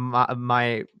think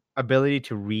my ability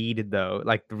to read though,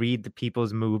 like read the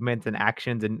people's movements and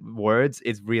actions and words,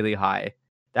 is really high.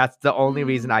 That's the only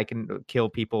reason I can kill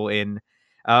people in.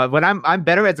 When I'm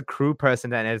better as a crew person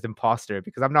than as imposter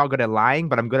because I'm not good at lying,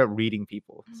 but I'm good at reading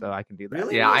people, so I can do that.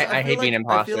 Really? Yeah, Maz? I feel hate being like-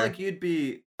 imposter. I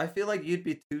feel like you'd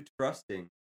be too trusting.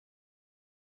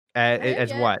 As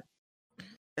Yeah. what?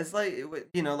 It's like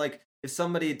like if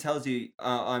somebody tells you,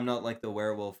 "I'm not like the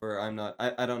werewolf," or "I'm not,"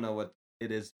 I don't know what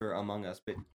it is for Among Us,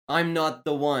 but I'm not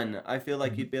the one. I feel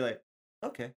like you'd be like,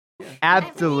 okay, yeah.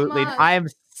 Absolutely. Maz. I am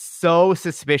so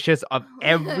suspicious of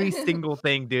every single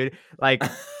thing, dude. Like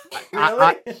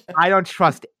Really? I don't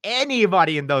trust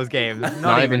anybody in those games.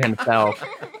 Not even himself.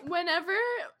 Whenever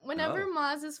Oh.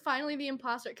 Maz is finally the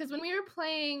imposter, because when we were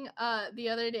playing the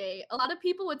other day, a lot of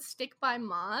people would stick by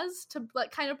Maz to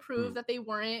like kind of prove that they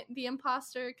weren't the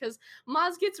imposter, because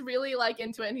Maz gets really like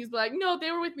into it, and he's like, "No,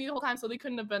 they were with me the whole time, so they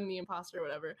couldn't have been the imposter or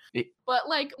whatever." It- But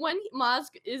like when Maz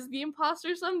is the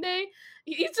imposter someday,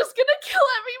 he's just gonna kill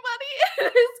everybody.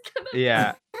 And it's gonna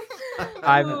Yeah.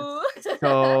 I'm Ooh.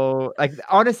 So like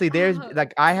honestly, there's Uh-huh.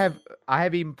 like I have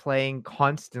been playing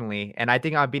constantly, and I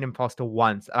think I've been imposter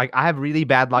once. Like I have really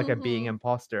bad luck at being Mhm.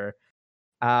 imposter.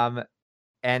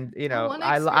 And I wanna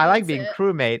I like being experience it.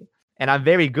 crewmate, and I'm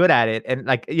very good at it. And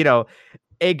like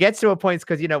it gets to a point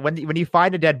because when you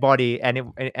find a dead body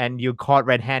and you're caught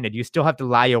red-handed, you still have to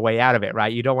lie your way out of it,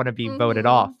 right? You don't want to be voted Mhm.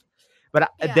 off. But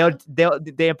Yeah.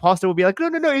 the imposter will be like,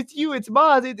 no, it's you, it's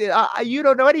Maz. You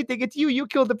don't know anything. It's you. You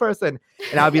killed the person.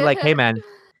 And I'll be like, hey man,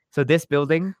 so this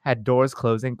building had doors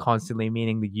closing constantly,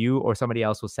 meaning that you or somebody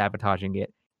else was sabotaging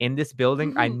it. In this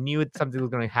building, I Mhm. knew something was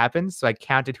going to happen, so I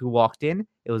counted who walked in.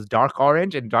 It was dark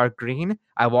orange and dark green.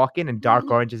 I walk in and dark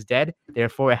Mhm. orange is dead.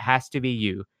 Therefore, it has to be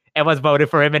you. Everyone's voted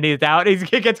for him and he's out. He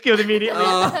gets killed immediately.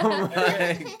 Oh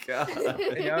my god.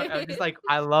 I'm just like,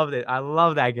 I loved it. I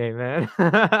love that game, man.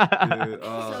 Dude,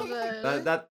 oh, So good.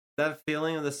 that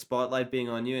feeling of the spotlight being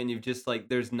on you, and you've just like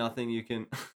there's nothing you can.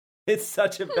 It's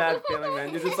such a bad feeling,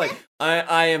 man. You're just like,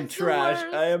 I am It's the trash.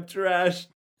 worst. I am trash.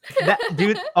 That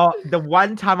dude, the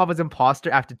one time I was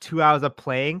imposter after 2 hours of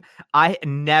playing, I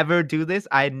never do this.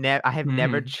 I have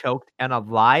never choked on a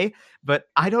lie, but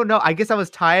I don't know. I guess I was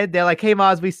tired. They're like, "Hey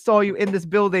Maz, we saw you in this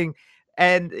building,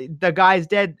 and the guy's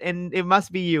dead, and it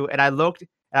must be you." And I looked,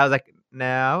 and I was like, "No,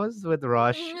 I was with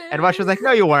Rush." And Rush was like,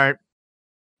 "No, you weren't."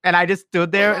 And I just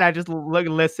stood there and I just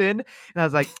listened, and I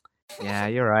was like, "Yeah,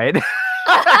 you're right."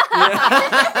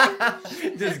 Yeah.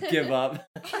 Just give up.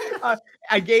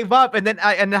 I gave up, and then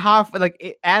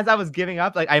as I was giving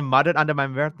up, like I muttered under my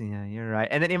breath, "Yeah, you're right."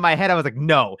 And then in my head, I was like,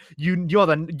 "No, you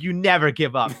never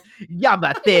give up,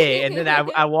 Yamate." And then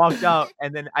I walked out,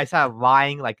 and then I started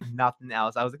lying like nothing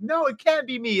else. I was like, "No, it can't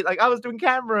be me." Like I was doing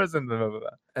cameras and blah, blah, blah.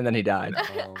 And then he died.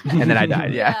 And then I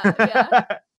died. Yeah. Yeah.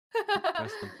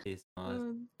 Rest in peace,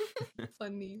 Maz.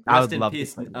 Funny. I Rest would in love to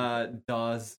peace, play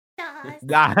Dawes.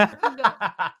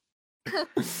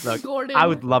 Look, Gordon. I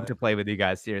would love to play with you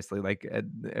guys. Seriously, like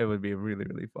it would be really,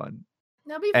 really fun.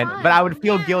 That'd be And fun. but I would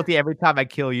feel Yeah. guilty every time I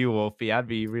kill you, Wolfie. I'd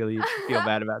be really feel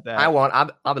bad about that. I won't.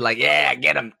 I'll be like, yeah,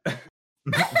 get him.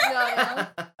 Yeah.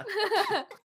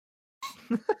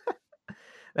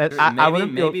 I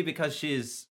wouldn't feel. Maybe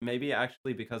because maybe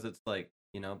actually because it's like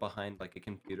behind like a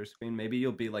computer screen. Maybe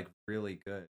you'll be like really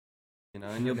good,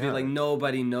 and you'll be like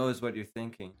nobody knows what you're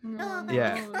thinking. No,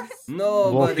 Yeah. knows.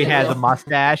 Nobody. Wolfie has a knows.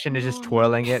 mustache and is just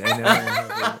twirling it. And,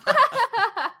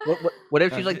 What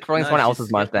if she's like twirling someone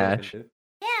else's mustache?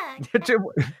 Yeah.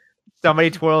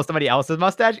 somebody twirls somebody else's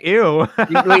mustache. Ew. You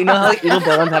know how like, little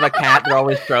villains have a cat they're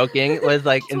always stroking? Was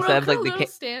like Twirl instead of like curl the little cat.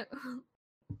 stand-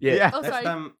 Yeah. Oh, Next sorry.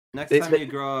 time, It's you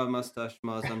grow a mustache,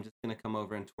 Maz, I'm just gonna come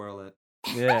over and twirl it.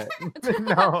 Yeah.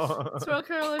 No. Twirl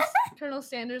Colonel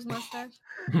Sanders mustache.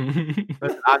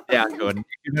 I'm down, Jordan.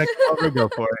 If you're gonna come over, go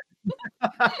for it.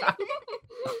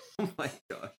 Oh my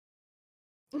gosh.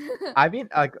 I mean,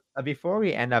 like before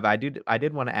we end up, I did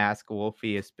want to ask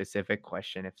Wolfie a specific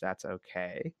question, if that's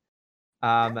okay.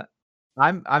 Um,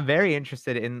 I'm very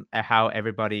interested in how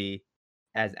everybody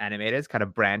as animators kind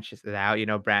of branches it out,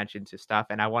 branch into stuff,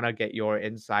 and I want to get your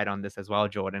insight on this as well,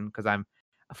 Jordan, because I'm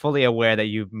fully aware that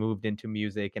you've moved into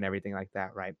music and everything like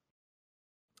that, right?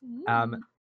 Um, Mm.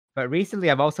 but recently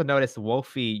I've also noticed,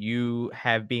 Wolfie, you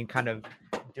have been kind of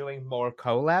doing more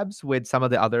collabs with some of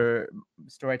the other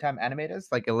Storytime animators,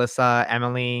 like Alyssa,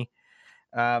 Emily.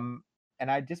 And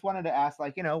I just wanted to ask,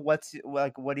 like, what's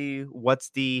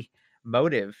the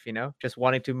motive, just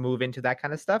wanting to move into that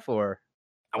kind of stuff, or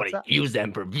I want what's to use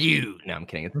them for views. No, I'm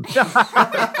kidding. up?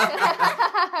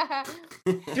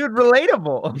 Dude,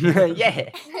 relatable. Yeah.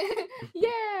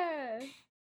 Yeah.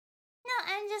 No,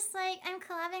 I'm just like, I'm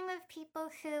collabing with people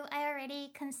who I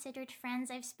already considered friends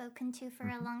I've spoken to for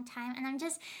a long time. And I'm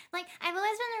just like, I've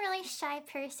always been a really shy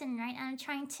person, right? I'm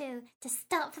trying to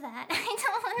stop that. I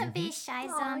don't want to be shy,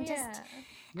 so Aw, I'm yeah.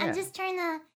 I'm just trying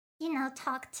to,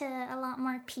 talk to a lot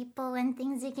more people and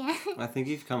things again. I think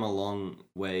you've come a long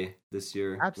way this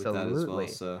year with that as well. Absolutely.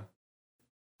 So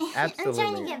I'm trying to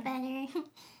Absolutely. get better.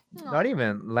 Not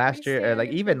even last we year, share like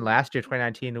your even feelings. last year,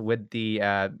 2019, with the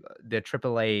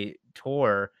AAA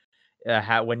tour.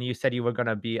 When you said you were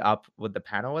gonna be up with the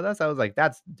panel with us, I was like,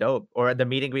 that's dope. Or the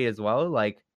meet and greet as well.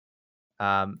 Like,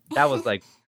 that was like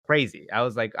crazy. I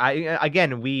was like,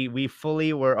 again, we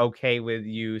fully were okay with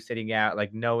you sitting out,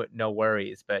 like no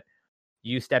worries, but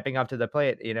you stepping up to the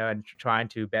plate, and trying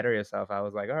to better yourself. I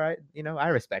was like, all right, I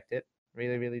respect it.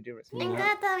 Really, really do respect I'm it.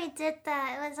 glad that we did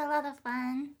that. It was a lot of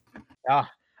fun. Ah,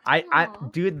 Aw.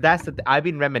 dude, I've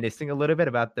been reminiscing a little bit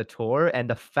about the tour, and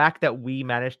the fact that we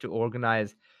managed to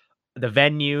organize the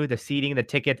venue, the seating, the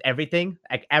tickets, everything,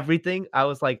 like everything. I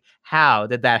was like, how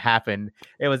did that happen?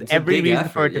 It was it's a every big reason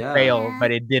for effort, it to yeah. fail, Yeah.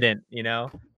 but it didn't, No,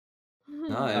 it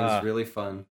was really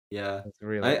fun. Yeah. It's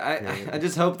really, I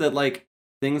just hope that like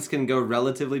things can go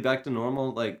relatively back to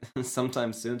normal like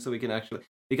sometime soon so we can actually,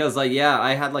 because like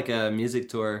I had like a music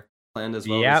tour planned as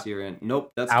well Yep. this year, and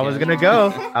nope, that's I was gonna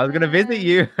canceled. go. I was gonna visit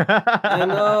you. I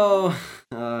know.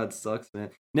 Oh, it sucks, man.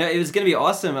 No, it was gonna be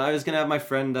awesome. I was gonna have my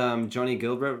friend Johnny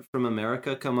Gilbert from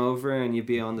America come over, and you'd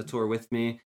be on the tour with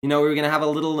me. We were gonna have a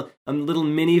little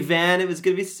minivan. It was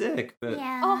gonna be sick, but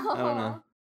Yeah. Oh. I don't know.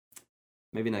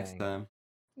 Maybe next Dang. time.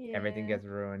 Yeah. Everything gets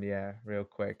ruined, real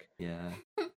quick. Yeah.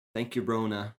 Thank you,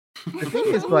 Rona. The thing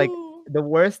is, like, Ooh. the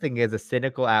worst thing is, a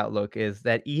cynical outlook is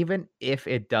that even if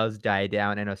it does die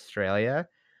down in Australia,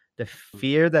 the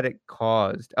fear that it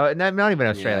caused, not even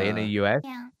Australia, in the Yeah. US,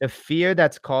 Yeah. the fear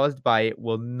that's caused by it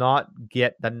will not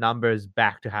get the numbers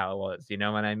back to how it was. You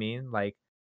know what I mean? Like,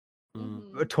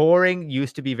 Mhm. touring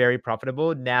used to be very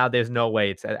profitable. Now there's no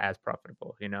way it's as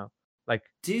profitable, Like,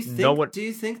 Do you no one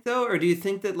think though, or do you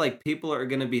think that like people are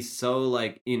gonna be so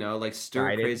like like stir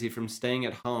excited. crazy from staying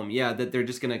at home? Yeah, that they're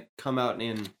just gonna come out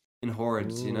in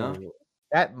hordes, Ooh,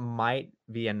 that might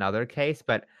be another case,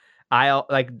 but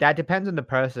like, that depends on the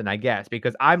person, I guess,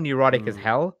 because I'm neurotic as Mm.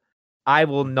 hell. I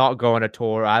will not go on a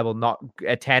tour. I will not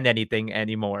attend anything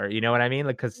anymore. You know what I mean?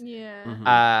 Like, because Yeah.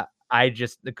 Mhm.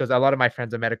 because a lot of my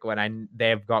friends are medical, and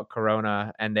they've got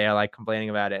corona, and they're like complaining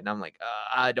about it, and I'm like,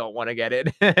 I don't want to get it.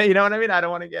 You know what I mean? I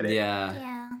don't want to get it. Yeah.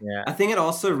 Yeah. Yeah. I think it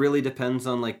also really depends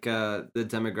on like the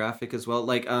demographic as well.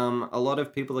 Like a lot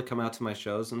of people that come out to my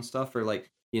shows and stuff are like,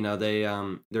 they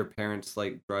their parents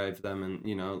like drive them,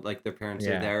 and like their parents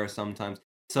are Yeah. there sometimes.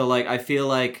 So like I feel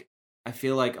like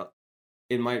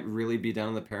it might really be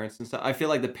down to the parents and stuff. I feel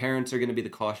like the parents are going to be the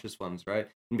cautious ones, right?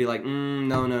 And be like,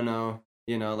 no, no, no.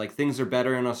 Like things are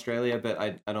better in Australia, but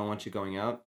I don't want you going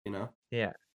out,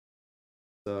 Yeah.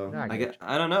 So No, I get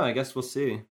I don't know. I guess we'll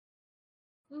see.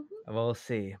 Mhm. We'll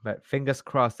see, but fingers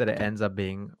crossed that it ends up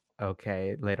being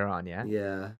okay later on. Yeah.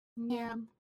 Yeah. Yeah.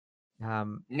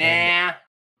 And Nah.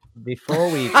 before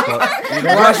we close,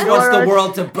 Rush wants the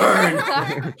world to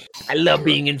burn. I love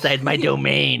being inside my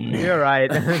domain. You're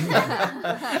right.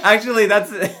 Actually,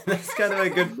 that's kind of a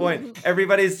good point.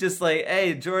 Everybody's just like,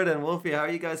 "Hey, Jordan, Wolfie, how are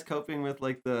you guys coping with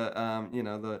like the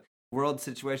the world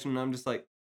situation?" And I'm just like,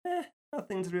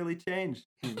 nothing's really changed.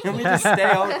 And we just stay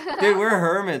home, dude. We're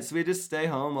hermits. We just stay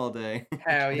home all day.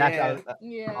 Hell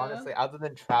Yeah. Honestly, other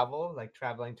than travel, like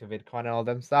traveling to VidCon and all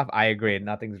them stuff, I agree.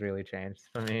 Nothing's really changed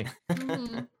for me.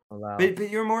 Mhm. Wow. But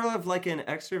you're more of like an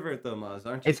extrovert though, Maz,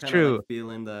 aren't you? It's Kinda, true. Like,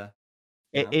 feeling the.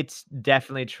 you know? It's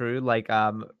definitely true. Like,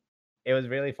 it was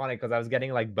really funny because I was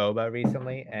getting like boba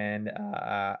recently, and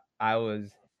I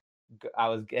was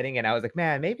getting it. And I was like,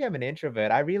 man, maybe I'm an introvert.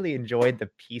 I really enjoyed the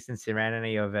peace and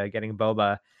serenity of getting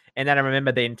boba. And then I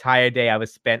remember the entire day I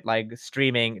was spent like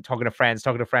streaming, talking to friends.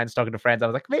 I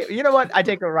was like, maybe, you know what? I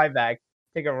take it right back.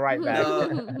 Take it right back.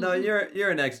 No, you're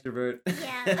an extrovert.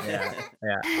 Yeah.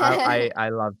 Yeah. I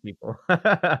love people.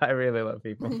 I really love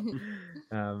people.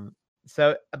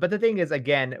 So, but the thing is,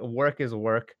 again, work is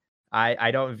work.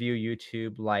 I don't view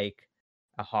YouTube like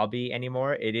a hobby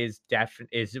anymore. It is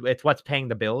it's what's paying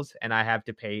the bills, and I have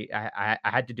to pay. I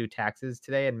had to do taxes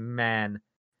today, and man,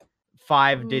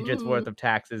 5 digits worth of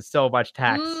taxes. So much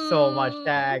tax. So much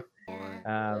tax.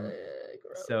 Gross.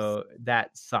 So that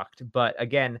sucked. But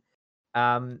again,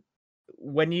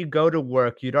 when you go to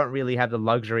work, you don't really have the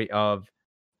luxury of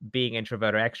being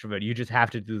introvert or extrovert. You just have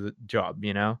to do the job,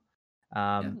 you know?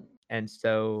 And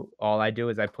so all I do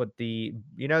is I put the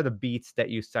beats that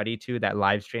you study to, that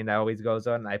live stream that always goes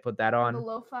on. I put that The on.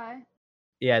 lo-fi.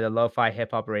 Yeah, the lo-fi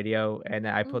hip hop radio, and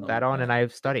I put that on and I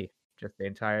study just the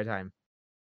entire time.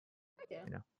 Okay.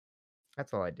 You know,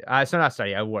 that's all I do. So not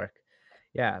study, I work.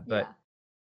 Yeah, but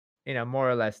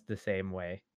more or less the same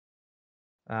way.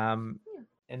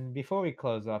 And before we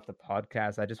close off the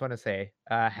podcast, I just want to say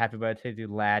happy birthday to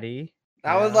Laddie.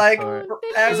 I was like, Oh, forever.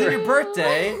 thank Is it your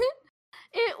birthday?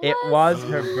 It was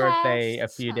her last birthday a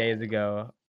few days time.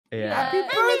 ago. Yeah. Happy it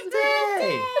was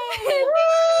birthday! Thank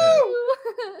you.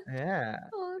 Yeah.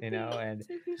 Oh, And thanks.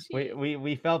 I appreciate it.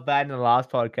 we felt bad in the last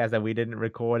podcast that we didn't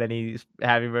record any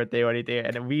happy birthday or anything,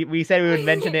 and we said we would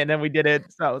mention it, and then we did it.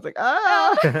 So I was like,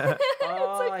 Oh,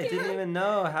 Oh, it's I didn't okay. even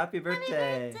know. Happy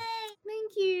birthday.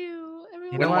 Thank you,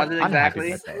 everyone. You know When what? was it Unhappy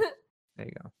exactly? birthday. There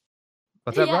you go.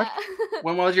 What's up, Rush?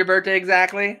 When was your birthday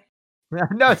exactly?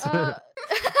 No,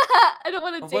 I don't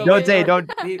want to Oh, date don't it. say,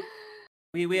 don't.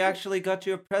 We actually got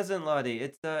you a present, Lottie.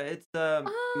 It's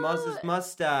Moz's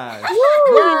mustache. Woo!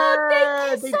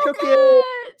 Yeah, Thank they you so took much. it.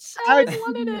 I always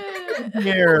wanted it.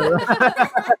 Here.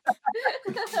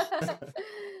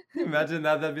 Imagine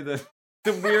that. That'd be the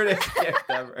weirdest gift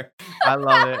ever. I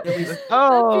love it.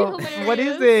 Oh, what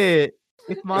is hilarious. it?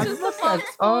 It's It's just the fox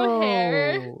full Oh,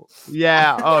 hair.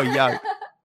 yeah. Oh, yuck.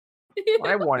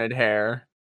 I wanted hair.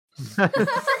 Rush.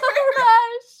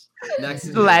 Next,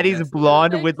 Laddie's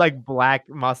blonde with like black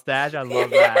mustache. I love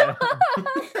that.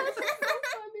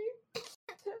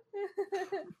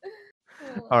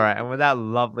 All right, and with that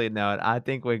lovely note, I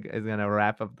think we're gonna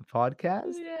wrap up the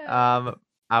podcast. Yeah.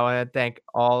 I want to thank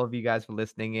all of you guys for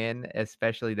listening in,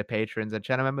 especially the patrons and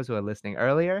channel members who are listening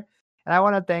earlier. And I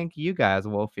want to thank you guys,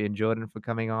 Wolfie and Jordan, for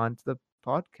coming on to the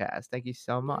podcast. Thank you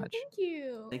so much. Thank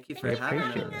you. Thank you for Thank you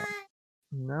having for us. that.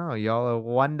 No, y'all are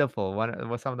wonderful.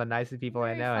 Some of the nicest people I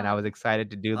Very know, and I was fun. excited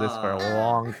to do this for a Aw.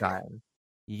 long time.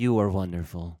 You are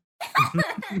wonderful.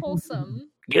 Wholesome.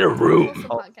 Get a room.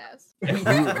 Wholesome podcast.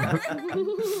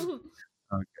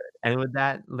 And with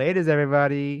that, ladies,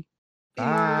 everybody. Bye.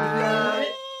 Bye.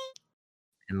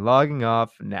 And logging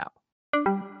off now.